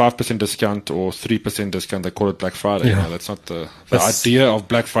they give 5% discount or 3% discount, they call it Black Friday. Yeah. That's not the idea of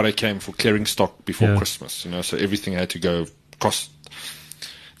Black Friday came for clearing stock before Christmas. So everything had to go cost.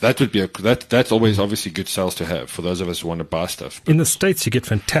 That would be that's always obviously good sales to have for those of us who want to buy stuff. In the States, you get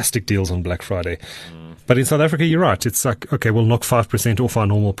fantastic deals on Black Friday. But in South Africa, you're right. It's like, okay, we'll knock 5% off our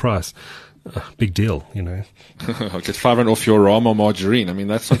normal price. Big deal, I'll get 500 off your Rama margarine. I mean,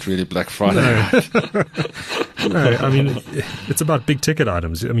 that's not really Black Friday. No, I mean, it's about big ticket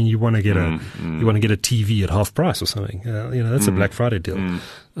items. I mean, you want to get a TV at half price or something. That's a Black Friday deal.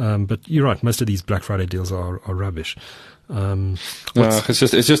 But you're right. Most of these Black Friday deals are rubbish.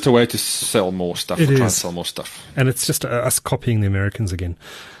 It's just a way to sell more stuff. Try and sell more stuff. And it's just us copying the Americans again.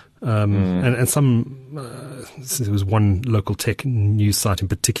 And there was one local tech news site in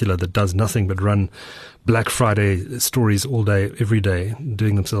particular that does nothing but run Black Friday stories all day, every day,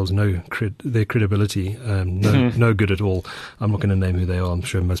 doing themselves their credibility no good at all. I'm not going to name who they are. I'm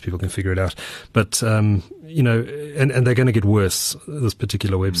sure most people can figure it out. But and they're going to get worse. This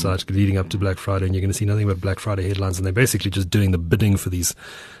particular website leading up to Black Friday, and you're going to see nothing but Black Friday headlines, and they're basically just doing the bidding for these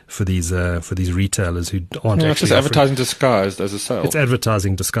retailers who aren't actually. It's just advertising disguised as a sale. It's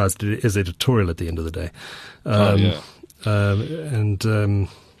advertising disguised as editorial at the end of the day.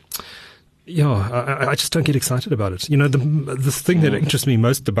 I just don't get excited about it. You know, the thing that interests me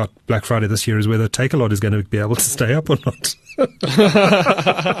most about Black Friday this year is whether Takealot is going to be able to stay up or not.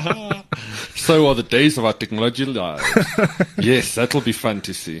 So are the days of our technology lives. Yes, that will be fun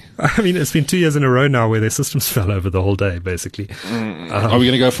to see. I mean, it's been 2 years in a row now where their systems fell over the whole day, basically. Are we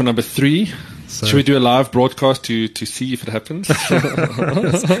going to go for number 3? Should we do a live broadcast to see if it happens?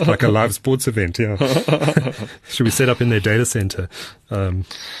 Like a live sports event, yeah. Should we set up in their data center?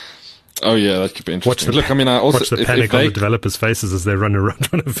 Oh yeah, that could be interesting. But look, I mean, I also watch the panic on the developers' faces as they run around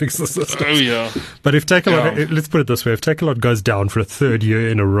trying to fix the system. Oh yeah. But if Takealot, let's put it this way: if Takealot goes down for a third year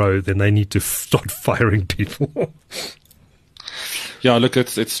in a row, then they need to start firing people. Yeah, look,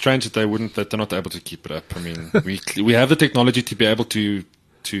 it's strange that they're not able to keep it up. I mean, we have the technology to be able to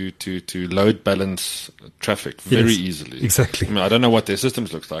load balance traffic very easily. Exactly. I mean, I don't know what their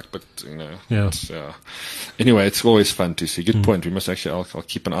systems looks like, but anyway, it's always fun to see. Good point. We must actually. I'll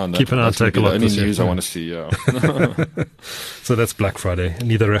keep an eye on that. Keep an eye on Takealot. The only news I want to see. Yeah. So that's Black Friday.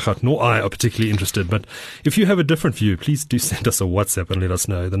 Neither Regardt nor I are particularly interested, but if you have a different view, please do send us a WhatsApp and let us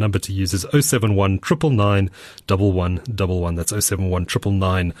know. The number to use is 071 999 1111. That's 071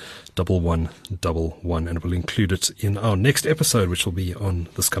 999 1111, and we'll include it in our next episode, which will be on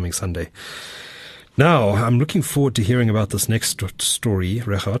this coming Sunday. Now, I'm looking forward to hearing about this next story,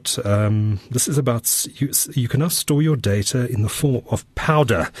 Regardt. This is about you can now store your data in the form of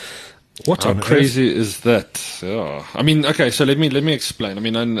powder. What How crazy is that? Yeah. I mean, okay, so let me explain. I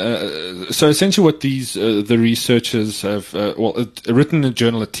mean, so essentially what these the researchers have written in a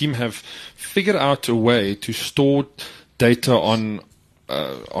journal, a team have figured out a way to store data on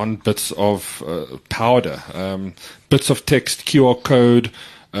bits of powder, bits of text, QR code,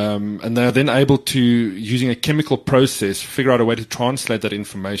 and they're then able to, using a chemical process, figure out a way to translate that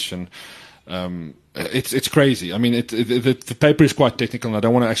information. It's crazy. I mean, the paper is quite technical, and I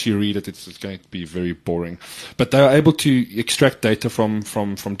don't want to actually read it. It's going to be very boring. But they are able to extract data from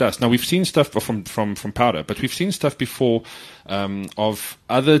dust. Now, we've seen stuff from powder, but we've seen stuff before of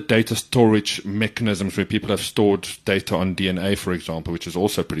other data storage mechanisms where people have stored data on DNA, for example, which is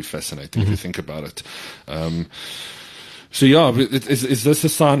also pretty fascinating if you think about it. So yeah, is this a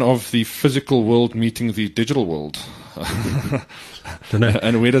sign of the physical world meeting the digital world?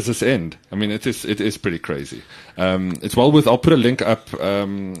 And where does this end? I mean, it is pretty crazy. It's well worth. I'll put a link up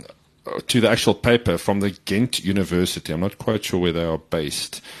to the actual paper from the Ghent University. I'm not quite sure where they are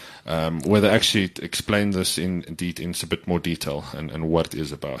based, where they actually explain this in a bit more detail and what it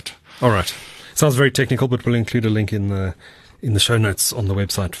is about. All right, sounds very technical, but we'll include a link in the show notes on the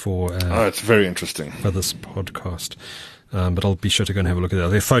website for. It's very interesting for this podcast. But I'll be sure to go and have a look at that.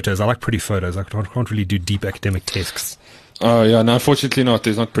 They're photos. I like pretty photos. I can't really do deep academic tasks. Oh, yeah. No, unfortunately not.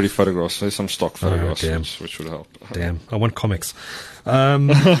 There's not pretty photographs. There's some stock photographs, which would help. Damn. I want comics. Let's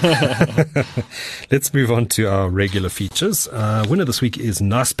move on to our regular features. Winner this week is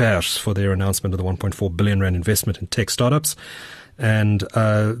Naspers for their announcement of the 1.4 billion rand investment in tech startups. And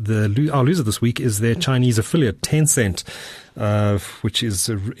our loser this week is their Chinese affiliate, Tencent, which is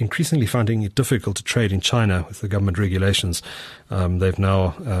increasingly finding it difficult to trade in China with the government regulations. They've now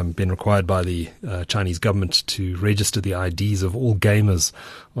been required by the Chinese government to register the IDs of all gamers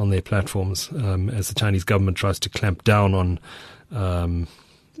on their platforms as the Chinese government tries to clamp down on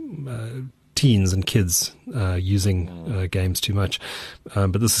teens and kids using games too much.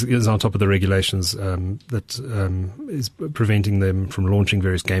 But this is on top of the regulations that is preventing them from launching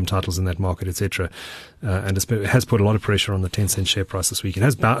various game titles in that market, etc. And it has put a lot of pressure on the Tencent share price this week. It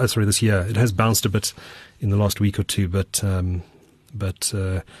has this year. It has bounced a bit in the last week or two, but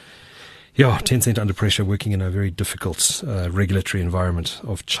Tencent under pressure, working in a very difficult regulatory environment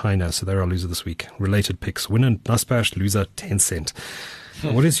of China. So they're our loser this week. Related picks: winner Naspers, loser Tencent.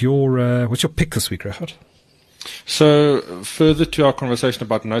 What's your pick this week, Regardt? So, further to our conversation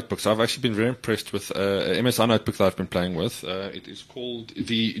about notebooks, I've actually been very impressed with a MSI notebook that I've been playing with. It is called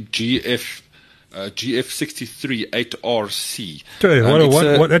the GF63 8RC.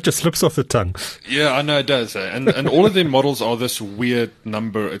 What that just slips off the tongue. Yeah, I know it does. And all of their models are this weird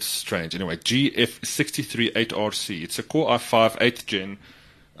number. It's strange. Anyway, GF63 8RC. It's a Core i5 8th gen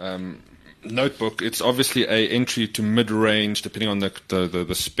notebook. It's obviously a entry to mid-range, depending on the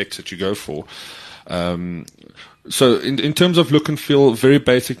specs that you go for. So in terms of look and feel, very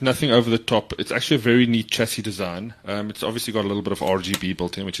basic, nothing over the top. It's actually a very neat chassis design. It's obviously got a little bit of RGB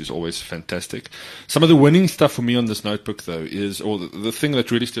built in, which is always fantastic. Some of the winning stuff for me on this notebook, though, the thing that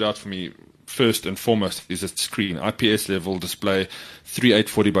really stood out for me first and foremost is its screen. IPS level display,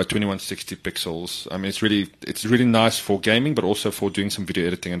 3840 by 2160 pixels. I mean, it's really nice for gaming, but also for doing some video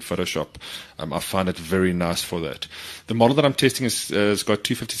editing in Photoshop. I find it very nice for that. The model that I'm testing has got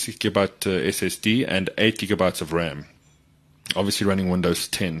 256 gigabyte SSD and 8 gigabytes of RAM. Obviously running Windows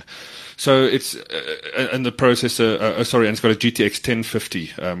 10. So it's, and the processor, and it's got a GTX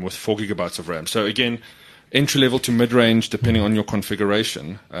 1050 with 4 gigabytes of RAM. So again, entry level to mid range depending on your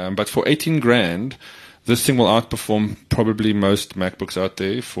configuration. But for 18 grand, this thing will outperform probably most MacBooks out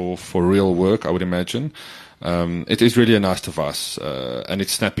there for real work, I would imagine. It is really a nice device, and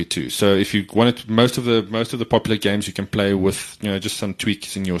it's snappy too. So if you wanted most of the popular games you can play with, just some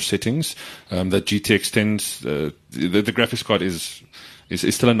tweaks in your settings. The GTX 10s, the graphics card is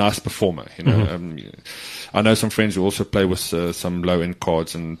still a nice performer. I know some friends who also play with some low end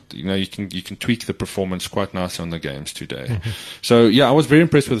cards, and you can tweak the performance quite nicely on the games today. So yeah, I was very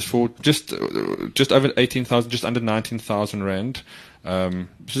impressed with it for just over 18,000, just under 19,000 rand.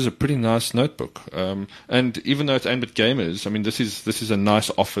 This is a pretty nice notebook, and even though it's aimed at gamers, I mean, this is a nice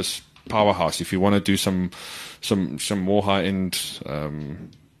office powerhouse. If you want to do some more high end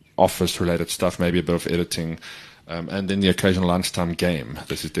office related stuff, maybe a bit of editing, and then the occasional lunchtime game,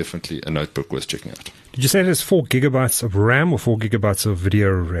 this is definitely a notebook worth checking out. Did you say there's 4 gigabytes of RAM or 4 gigabytes of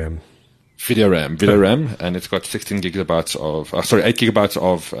video RAM? Video RAM, and it's got 8 gigabytes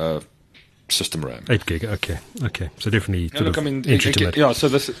of system RAM. 8 gig, okay. So definitely entry to mid. Yeah, so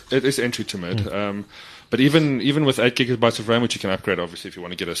it is entry to mid. But even with 8 gigabytes of RAM, which you can upgrade, obviously, if you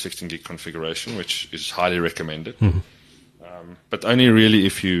want to get a 16 gig configuration, which is highly recommended. But only really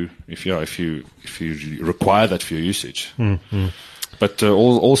if you require that for your usage. But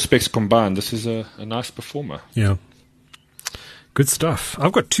all specs combined, this is a nice performer. Yeah. Good stuff.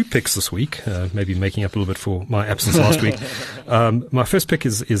 I've got 2 picks this week, maybe making up a little bit for my absence last week. My first pick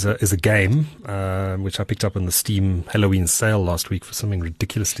is a game, which I picked up on the Steam Halloween sale last week for something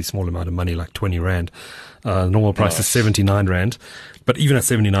ridiculously small amount of money, like 20 Rand. Normal price is 79 Rand. But even at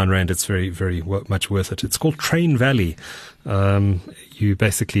 79 Rand, it's very, very much worth it. It's called Train Valley. You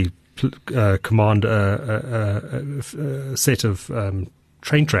basically command a set of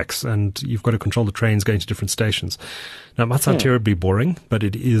train tracks, and you've got to control the trains going to different stations. Now, it might sound terribly boring, but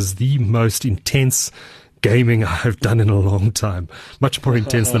it is the most intense gaming I've done in a long time. Much more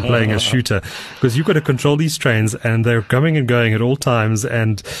intense than playing a shooter, because you've got to control these trains, and they're coming and going at all times,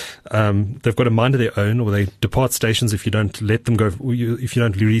 and they've got a mind of their own, or they depart stations if you don't let them go, if you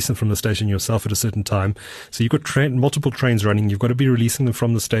don't release them from the station yourself at a certain time. So you've got multiple trains running. You've got to be releasing them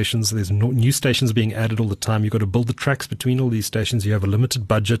from the stations. There's new stations being added all the time. You've got to build the tracks between all these stations. You have a limited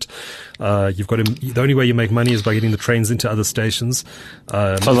budget. The only way you make money is by getting the trains into other stations.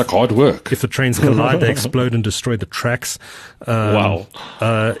 Sounds like hard work. If the trains collide, they explode and destroy the tracks. Wow.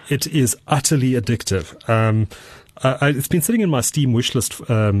 It is utterly addictive. It's been sitting in my Steam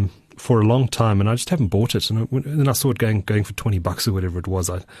wishlist for a long time, and I just haven't bought it. And then I saw it going for $20 or whatever it was.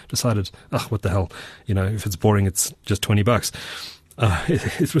 I decided, what the hell? If it's boring, it's just $20.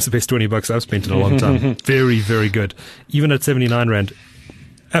 It was the best $20 I've spent in a long time. Very, very good. Even at 79 Rand,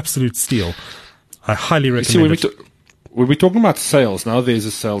 absolute steal. I highly recommend it. When we're talking about sales, now there's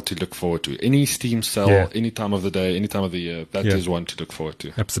a sale to look forward to. Any Steam sale, any time of the day, any time of the year, that is one to look forward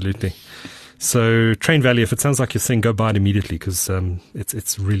to. Absolutely. So Train Valley, if it sounds like your thing, go buy it immediately, because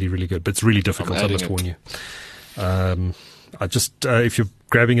it's really, really good. But it's really difficult, I must warn you. If you're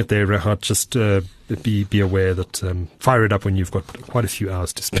grabbing it there, Rehat, just be aware that fire it up when you've got quite a few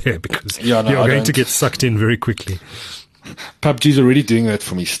hours to spare, because you're going to get sucked in very quickly. PUBG's already doing that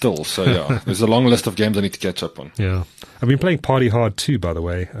for me still, so yeah, there's a long list of games I need to catch up on. Yeah, I've been playing Party Hard too, by the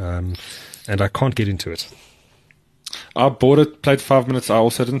way, and I can't get into it. I bought it, played 5 minutes. I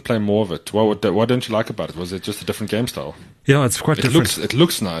also didn't play more of it. What don't you like about it? Was it just a different game style? Yeah, it's quite different. It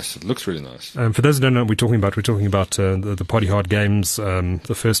looks nice. It looks really nice. For those who don't know what we're talking about the Party Hard games.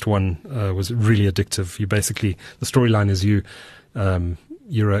 The first one was really addictive. The storyline is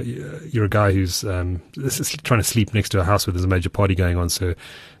you're a guy who's trying to sleep next to a house where there's a major party going on. So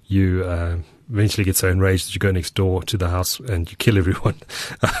you eventually get so enraged that you go next door to the house and you kill everyone.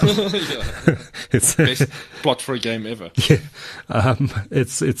 It's best plot for a game ever. Yeah,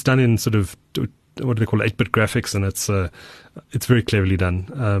 it's done in sort of what do they call it, 8-bit graphics, and it's very cleverly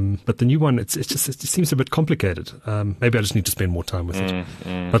done. But the new one, it seems a bit complicated. Maybe I just need to spend more time with it.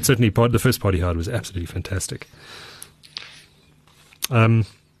 But certainly, the first Party Hard was absolutely fantastic.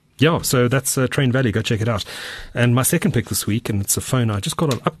 Yeah, so that's Train Valley. Go check it out. And my second pick this week, and it's a phone I just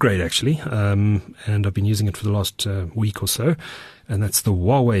got on upgrade actually, and I've been using it for the last week or so, and that's the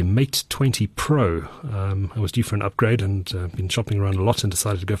Huawei Mate 20 Pro. I was due for an upgrade and been shopping around a lot and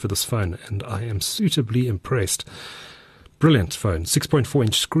decided to go for this phone, and I am suitably impressed. Brilliant phone,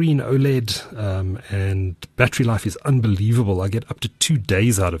 6.4-inch screen, OLED, and battery life is unbelievable. I get up to 2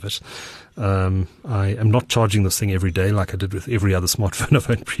 days out of it. I am not charging this thing every day like I did with every other smartphone I've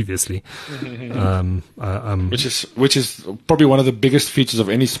owned previously. Which is probably one of the biggest features of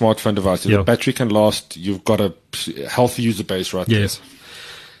any smartphone device. Yeah. The battery can last. You've got a healthy user base, right? Yes.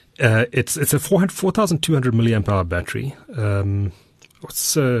 It's a 4,200 milliamp hour battery.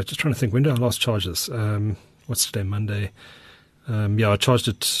 Just trying to think, when did I last charge this? What's today, Monday? I charged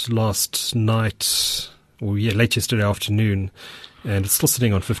it last night, late yesterday afternoon, and it's still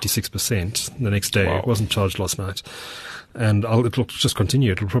sitting on 56% the next day. Wow. It wasn't charged last night. And it'll just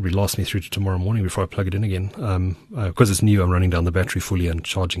continue. It'll probably last me through to tomorrow morning before I plug it in again. Because it's new, I'm running down the battery fully and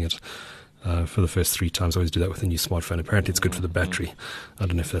charging it for the first 3 times. I always do that with a new smartphone. Apparently it's good for the battery. I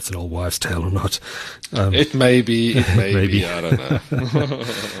don't know if that's an old wives' tale or not. It may be. Maybe. I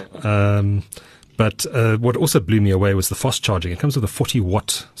don't know. But what also blew me away was the fast charging. It comes with a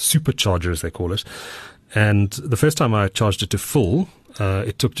 40-watt supercharger, as they call it. And the first time I charged it to full,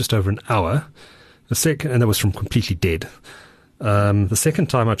 it took just over an hour. And that was from completely dead. The second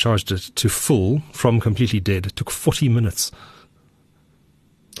time I charged it to full from completely dead, it took 40 minutes.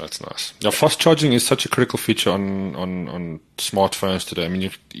 That's nice. Now, fast charging is such a critical feature on smartphones today. I mean,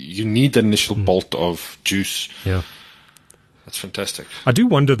 you need that initial bolt of juice. Yeah. That's fantastic. I do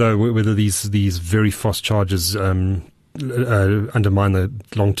wonder, though, whether these very fast chargers undermine the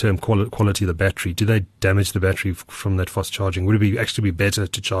long-term quality of the battery. Do they damage the battery from that fast charging? Would it actually be better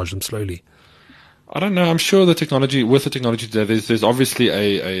to charge them slowly? I don't know. I'm sure with the technology today, there's obviously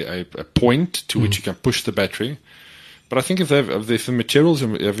a point to which you can push the battery. But I think if the materials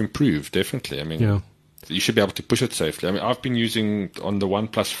have improved, definitely. I mean, you should be able to push it safely. I mean, I've been using on the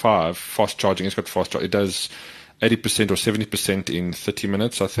OnePlus 5 fast charging. It's got fast charging. It does 80% or 70% in 30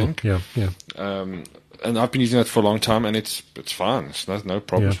 minutes, I think. Yeah. And I've been using that for a long time, and it's fine. It's no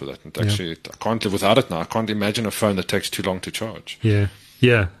problems with it. Actually, I can't live without it now. I can't imagine a phone that takes too long to charge. Yeah.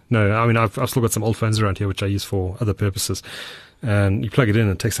 No, I mean, I've still got some old phones around here which I use for other purposes. And you plug it in,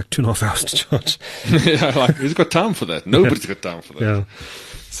 and it takes like 2.5 hours to charge. Yeah, who's got time for that? Nobody's got time for that. Yeah.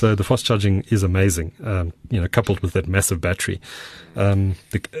 So the fast charging is amazing, coupled with that massive battery.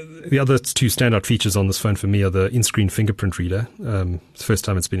 The other 2 standout features on this phone for me are the in-screen fingerprint reader. It's the first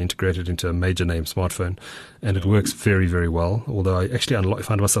time it's been integrated into a major name smartphone, and it works very, very well. Although I actually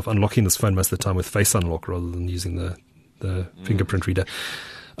find myself unlocking this phone most of the time with Face Unlock rather than using the fingerprint reader.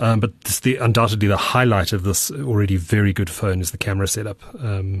 But undoubtedly the highlight of this already very good phone is the camera setup.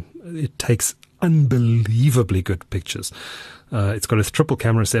 It takes unbelievably good pictures. It's got a triple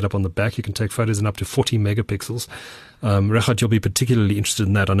camera setup on the back. You can take photos in up to 40 megapixels. Regardt, you'll be particularly interested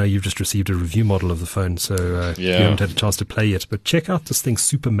in that. I know you've just received a review model of the phone, so you haven't had a chance to play yet. But check out this thing's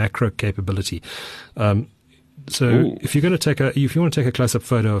super macro capability. If you want to take a close-up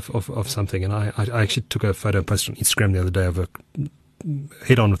photo of something, and I actually took a photo and posted on Instagram the other day of a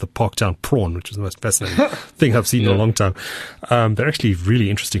head-on with a Parktown prawn, which is the most fascinating thing I've seen in a long time. They're actually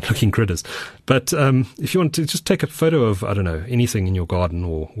really interesting-looking critters. But if you want to just take a photo of, I don't know, anything in your garden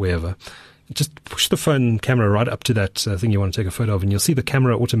or wherever, just push the phone camera right up to that thing you want to take a photo of, and you'll see the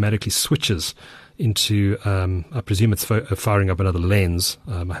camera automatically switches into, I presume it's firing up another lens.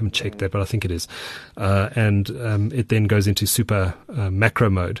 I haven't checked that, but I think it is. And it then goes into super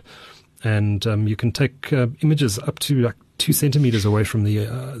macro mode. And you can take images up to like 2 centimeters away from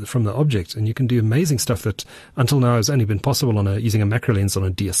the object, and you can do amazing stuff that until now has only been possible using a macro lens on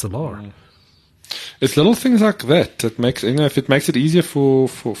a DSLR. It's little things like that that makes if it makes it easier for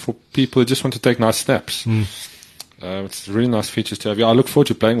people who just want to take nice snaps. It's really nice features to have. Yeah, I look forward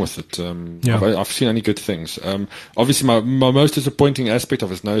to playing with it. I've seen only good things. Obviously, my most disappointing aspect of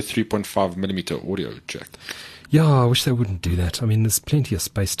it is no 3.5 millimeter audio jack. Yeah, I wish they wouldn't do that. I mean, there's plenty of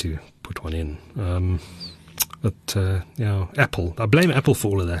space to put one in. But Apple. I blame Apple for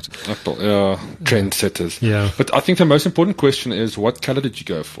all of that. Apple, trendsetters. Yeah. But I think the most important question is, what color did you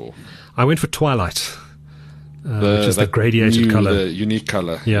go for? I went for Twilight, which is the gradiated color. The unique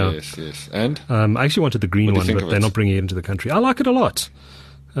color. Yeah. Yes. And? I actually wanted the green one, but they're not bringing it into the country. I like it a lot.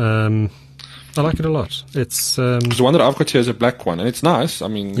 It's the one that I've got here is a black one, and it's nice. I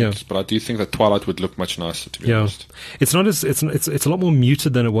mean, but I do think that Twilight would look much nicer, to be honest. It's not as it's a lot more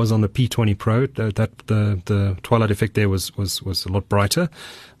muted than it was on the P20 Pro. The Twilight effect there was a lot brighter,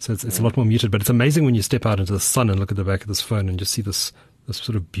 so it's a lot more muted. But it's amazing when you step out into the sun and look at the back of this phone and just see this This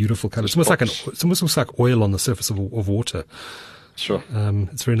sort of beautiful color. It's almost looks like oil on the surface of water. Sure.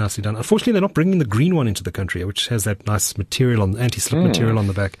 It's very nicely done. Unfortunately, they're not bringing the green one into the country, which has that nice material anti-slip material on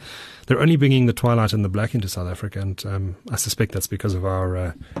the back. They're only bringing the Twilight and the black into South Africa, and I suspect that's because of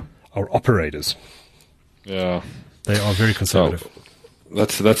our operators. Yeah. They are very conservative.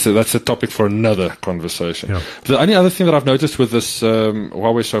 So that's a topic for another conversation. Yeah. The only other thing that I've noticed with this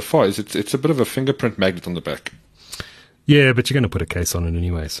Huawei so far is it's a bit of a fingerprint magnet on the back. Yeah, but you're going to put a case on it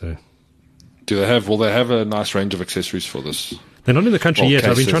anyway, so. Will they have a nice range of accessories for this? They're not in the country yet.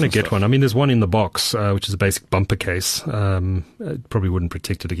 I've been trying to get stuff. one. I mean, there's one in the box, which is a basic bumper case. It probably wouldn't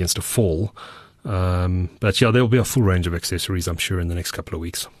protect it against a fall. But yeah, there'll be a full range of accessories, I'm sure, in the next couple of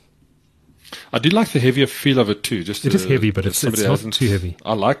weeks. I do like the heavier feel of it too. It is heavy, but it's not too heavy.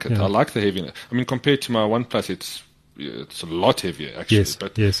 I like it. Yeah. I like the heaviness. I mean, compared to my OnePlus, it's a lot heavier actually. Yes,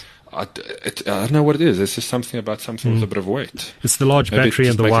 but yes. I don't know what it is. There's just something about something with a bit of weight. It's the large Maybe battery it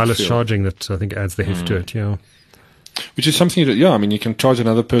and the just makes it wireless feel- charging that I think adds the heft to it, yeah. Which is something that, I mean, you can charge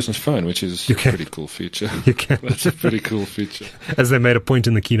another person's phone, which is a can. pretty cool feature. You can. That's a pretty cool feature. As they made a point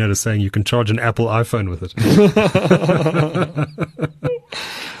in the keynote of saying you can charge an Apple iPhone with it.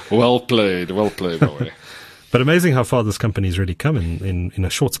 Well played, Huawei. But amazing how far this company's really come in a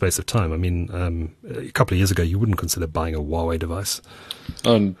short space of time. I mean, a couple of years ago, you wouldn't consider buying a Huawei device.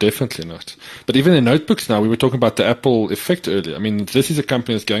 Oh, definitely not. But even in notebooks now, we were talking about the Apple effect earlier. I mean, this is a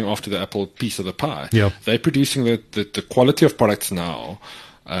company that's going after the Apple piece of the pie. Yeah. They're producing the quality of products now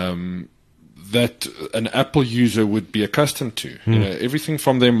that an Apple user would be accustomed to. You know, everything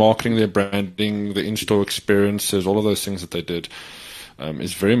from their marketing, their branding, the in-store experiences, all of those things that they did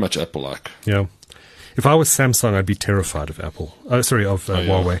is very much Apple-like. Yeah. If I was Samsung, I'd be terrified of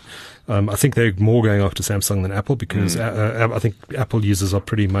Huawei. I think they're more going after Samsung than Apple because I think Apple users are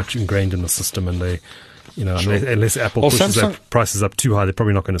pretty much ingrained in the system, and they, unless Apple pushes their prices up too high, they're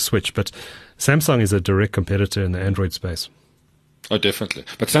probably not going to switch. But Samsung is a direct competitor in the Android space. Oh, definitely.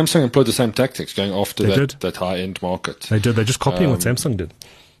 But Samsung employed the same tactics, going after that high-end market. They did. They're just copying what Samsung did.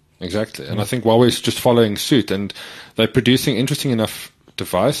 Exactly. And I think Huawei is just following suit, and they're producing interesting enough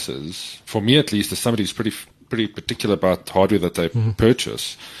devices, for me at least, as somebody who's pretty particular about hardware that they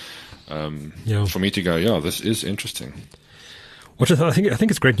purchase, for me to go, this is interesting. Which I think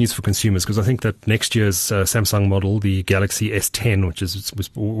it's great news for consumers, because I think that next year's Samsung model, the Galaxy S10, which is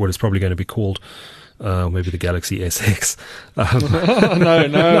what it's probably going to be called, maybe the Galaxy SX.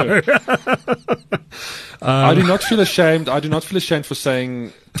 No. I do not feel ashamed. I do not feel ashamed for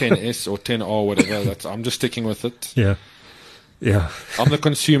saying 10S or 10R or whatever. I'm just sticking with it. Yeah. I'm the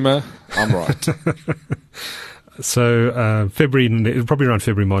consumer. I'm right. So February, probably around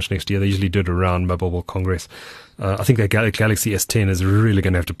February, March next year, they usually do it around Mobile World Congress. I think that Galaxy S10 is really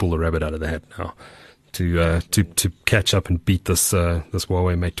going to have to pull the rabbit out of the hat now to catch up and beat this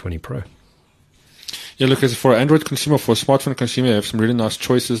Huawei Mate 20 Pro. Yeah, look, as for an Android consumer, for a smartphone consumer, you have some really nice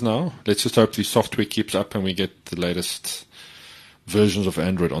choices now. Let's just hope the software keeps up and we get the latest versions of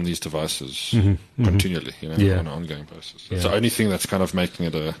Android on these devices continually, on an ongoing basis. It's the only thing that's kind of making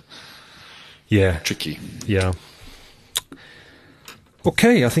it tricky. Yeah.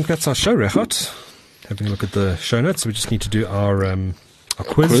 Okay, I think that's our show, Rehat. Having a look at the show notes, we just need to do our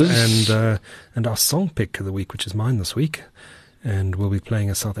quiz. And our song pick of the week, which is mine this week. And we'll be playing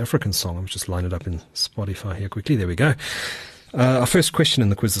a South African song. I'll just line it up in Spotify here quickly. There we go. Our first question in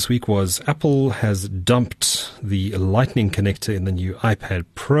the quiz this week was, Apple has dumped the Lightning connector in the new iPad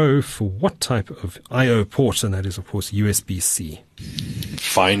Pro for what type of I/O port? And that is, of course, USB-C.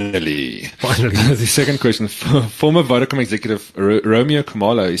 Finally. The second question. Former Vodacom executive Romeo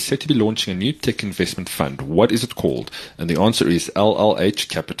Khumalo is set to be launching a new tech investment fund. What is it called? And the answer is LLH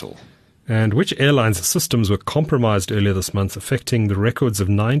Capital. And which airlines' systems were compromised earlier this month, affecting the records of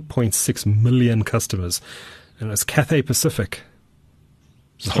 9.6 million customers? And it's Cathay Pacific.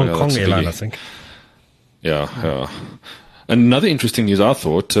 It's a Hong Kong airline, I think. Yeah. Another interesting news, I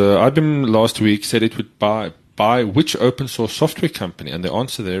thought. IBM last week said it would buy which open source software company? And the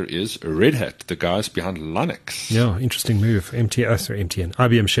answer there is Red Hat, the guys behind Linux. Yeah, interesting move. MTN.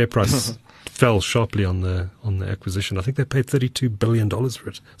 IBM share price fell sharply on the acquisition. I think they paid $32 billion for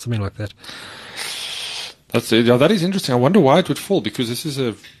it, something like that. That is interesting. I wonder why it would fall, because this is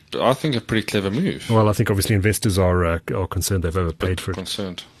I think a pretty clever move. Well, I think obviously investors are concerned they've overpaid for it.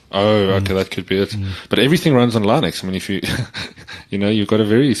 Concerned. Oh, okay, that could be it. But everything runs on Linux. I mean, if you, you've got a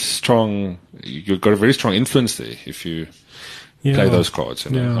very strong influence there if you play those cards.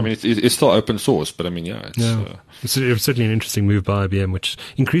 Yeah. I mean, it's still open source, but I mean, it's certainly an interesting move by IBM, which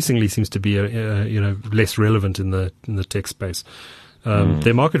increasingly seems to be less relevant in the tech space.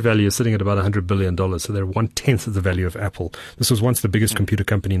 Their market value is sitting at about $100 billion, so they're 1/10 of the value of Apple. This was once the biggest computer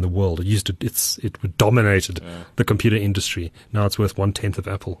company in the world. It dominated the computer industry. Now it's worth 1/10 of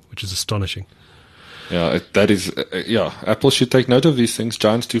Apple, which is astonishing. Yeah, that is. Apple should take note of these things.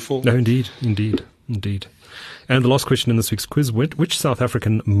 Giants do fall. No, indeed. And the last question in this week's quiz: which South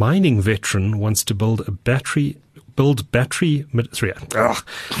African mining veteran wants to build battery? Sorry,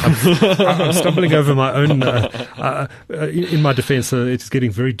 I'm stumbling over my own. In my defense, it's getting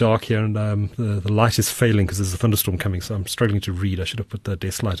very dark here, and the light is failing because there's a thunderstorm coming, so I'm struggling to read. I should have put the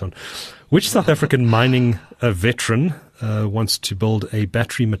desk light on. Which South African mining veteran wants to build a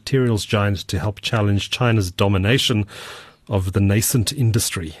battery materials giant to help challenge China's domination of the nascent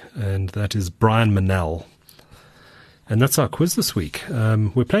industry? And that is Brian Manel. And that's our quiz this week.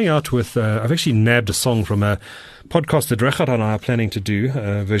 We're playing out with, I've actually nabbed a song from a podcast that Regardt and I are planning to do,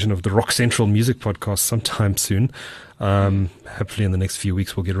 a version of the Rock Central Music Podcast sometime soon. Hopefully in the next few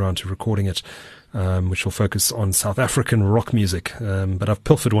weeks we'll get around to recording it, which will focus on South African rock music. But I've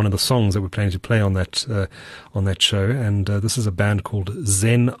pilfered one of the songs that we're planning to play on that show. And this is a band called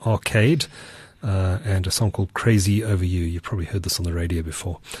Zen Arcade, and a song called Crazy Over You. You've probably heard this on the radio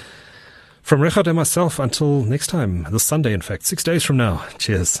before. From Regardt and myself, until next time, this Sunday, in fact, 6 days from now.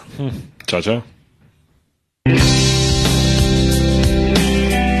 Cheers. Ciao, ciao.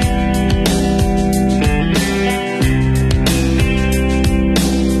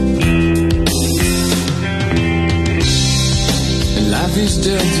 Life is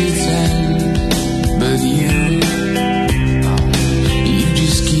dirty time, but you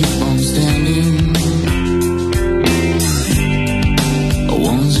just keep on standing.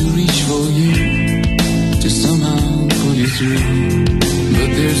 Through, but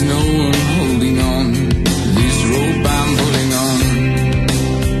there's no one holding on this rope I'm pulling on.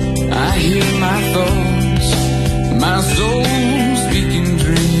 I hear my thoughts, my soul speaking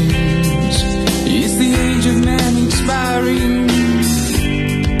dreams. It's the age of man expiring.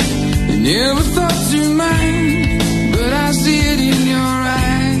 I never thought to mind, but I see it in your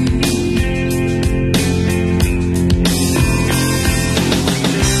eyes.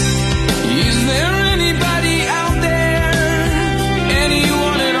 Is there anybody out there?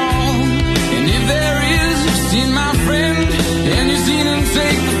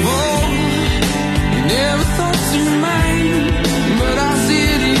 Take the fall. You never thought to mind, but I see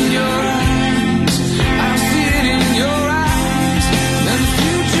it in your eyes. I see it in your eyes. And the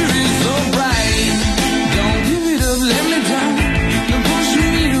future is so bright. Don't give it up, let me down. Don't push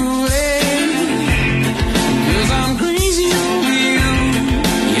me away. 'Cause I'm crazy over you,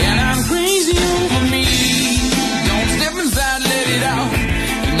 and I'm crazy over me. Don't step inside, let it out.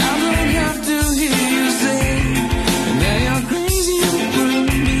 And I don't have to hear you say that you're crazy over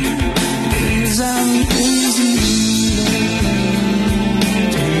me. I'm crazy.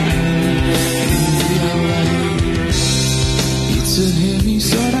 It's a heavy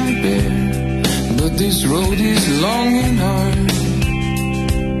sword I bear, but this road is long and hard,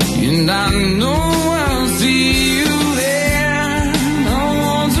 and I know I'll see you there. I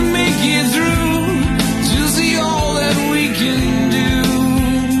want to make it through to see all that we can do,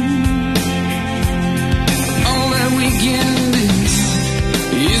 all that we can do.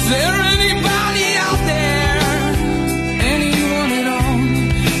 Is there anybody out there? Anyone at all?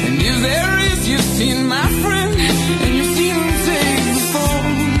 And if there is, you've seen my friend, and you've seen him take the fall.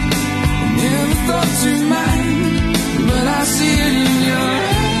 I never thought to mind, but I see it in your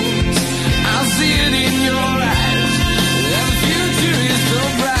eyes. I see it in your eyes. That the future is so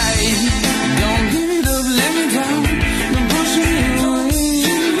bright. Don't give it up, let me down. Don't push me away.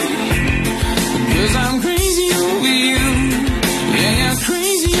 'Cause I'm crazy over you. Yeah, you're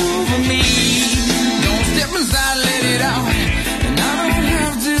crazy over me.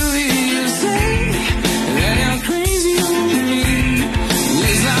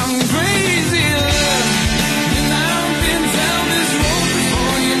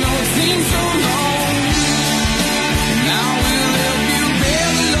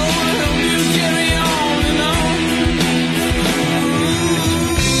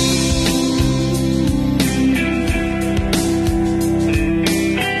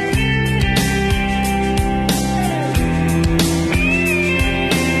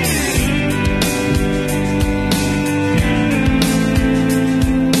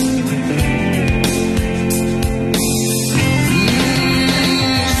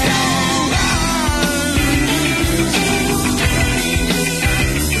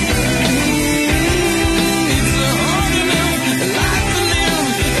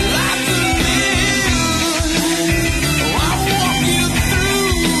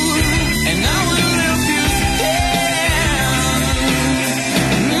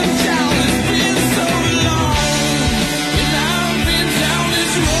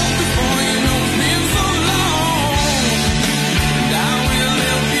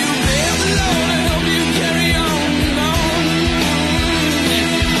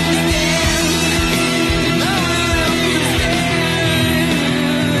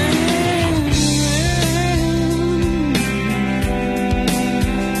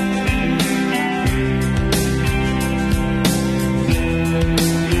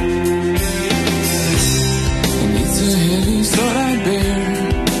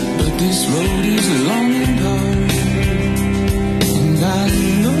 longing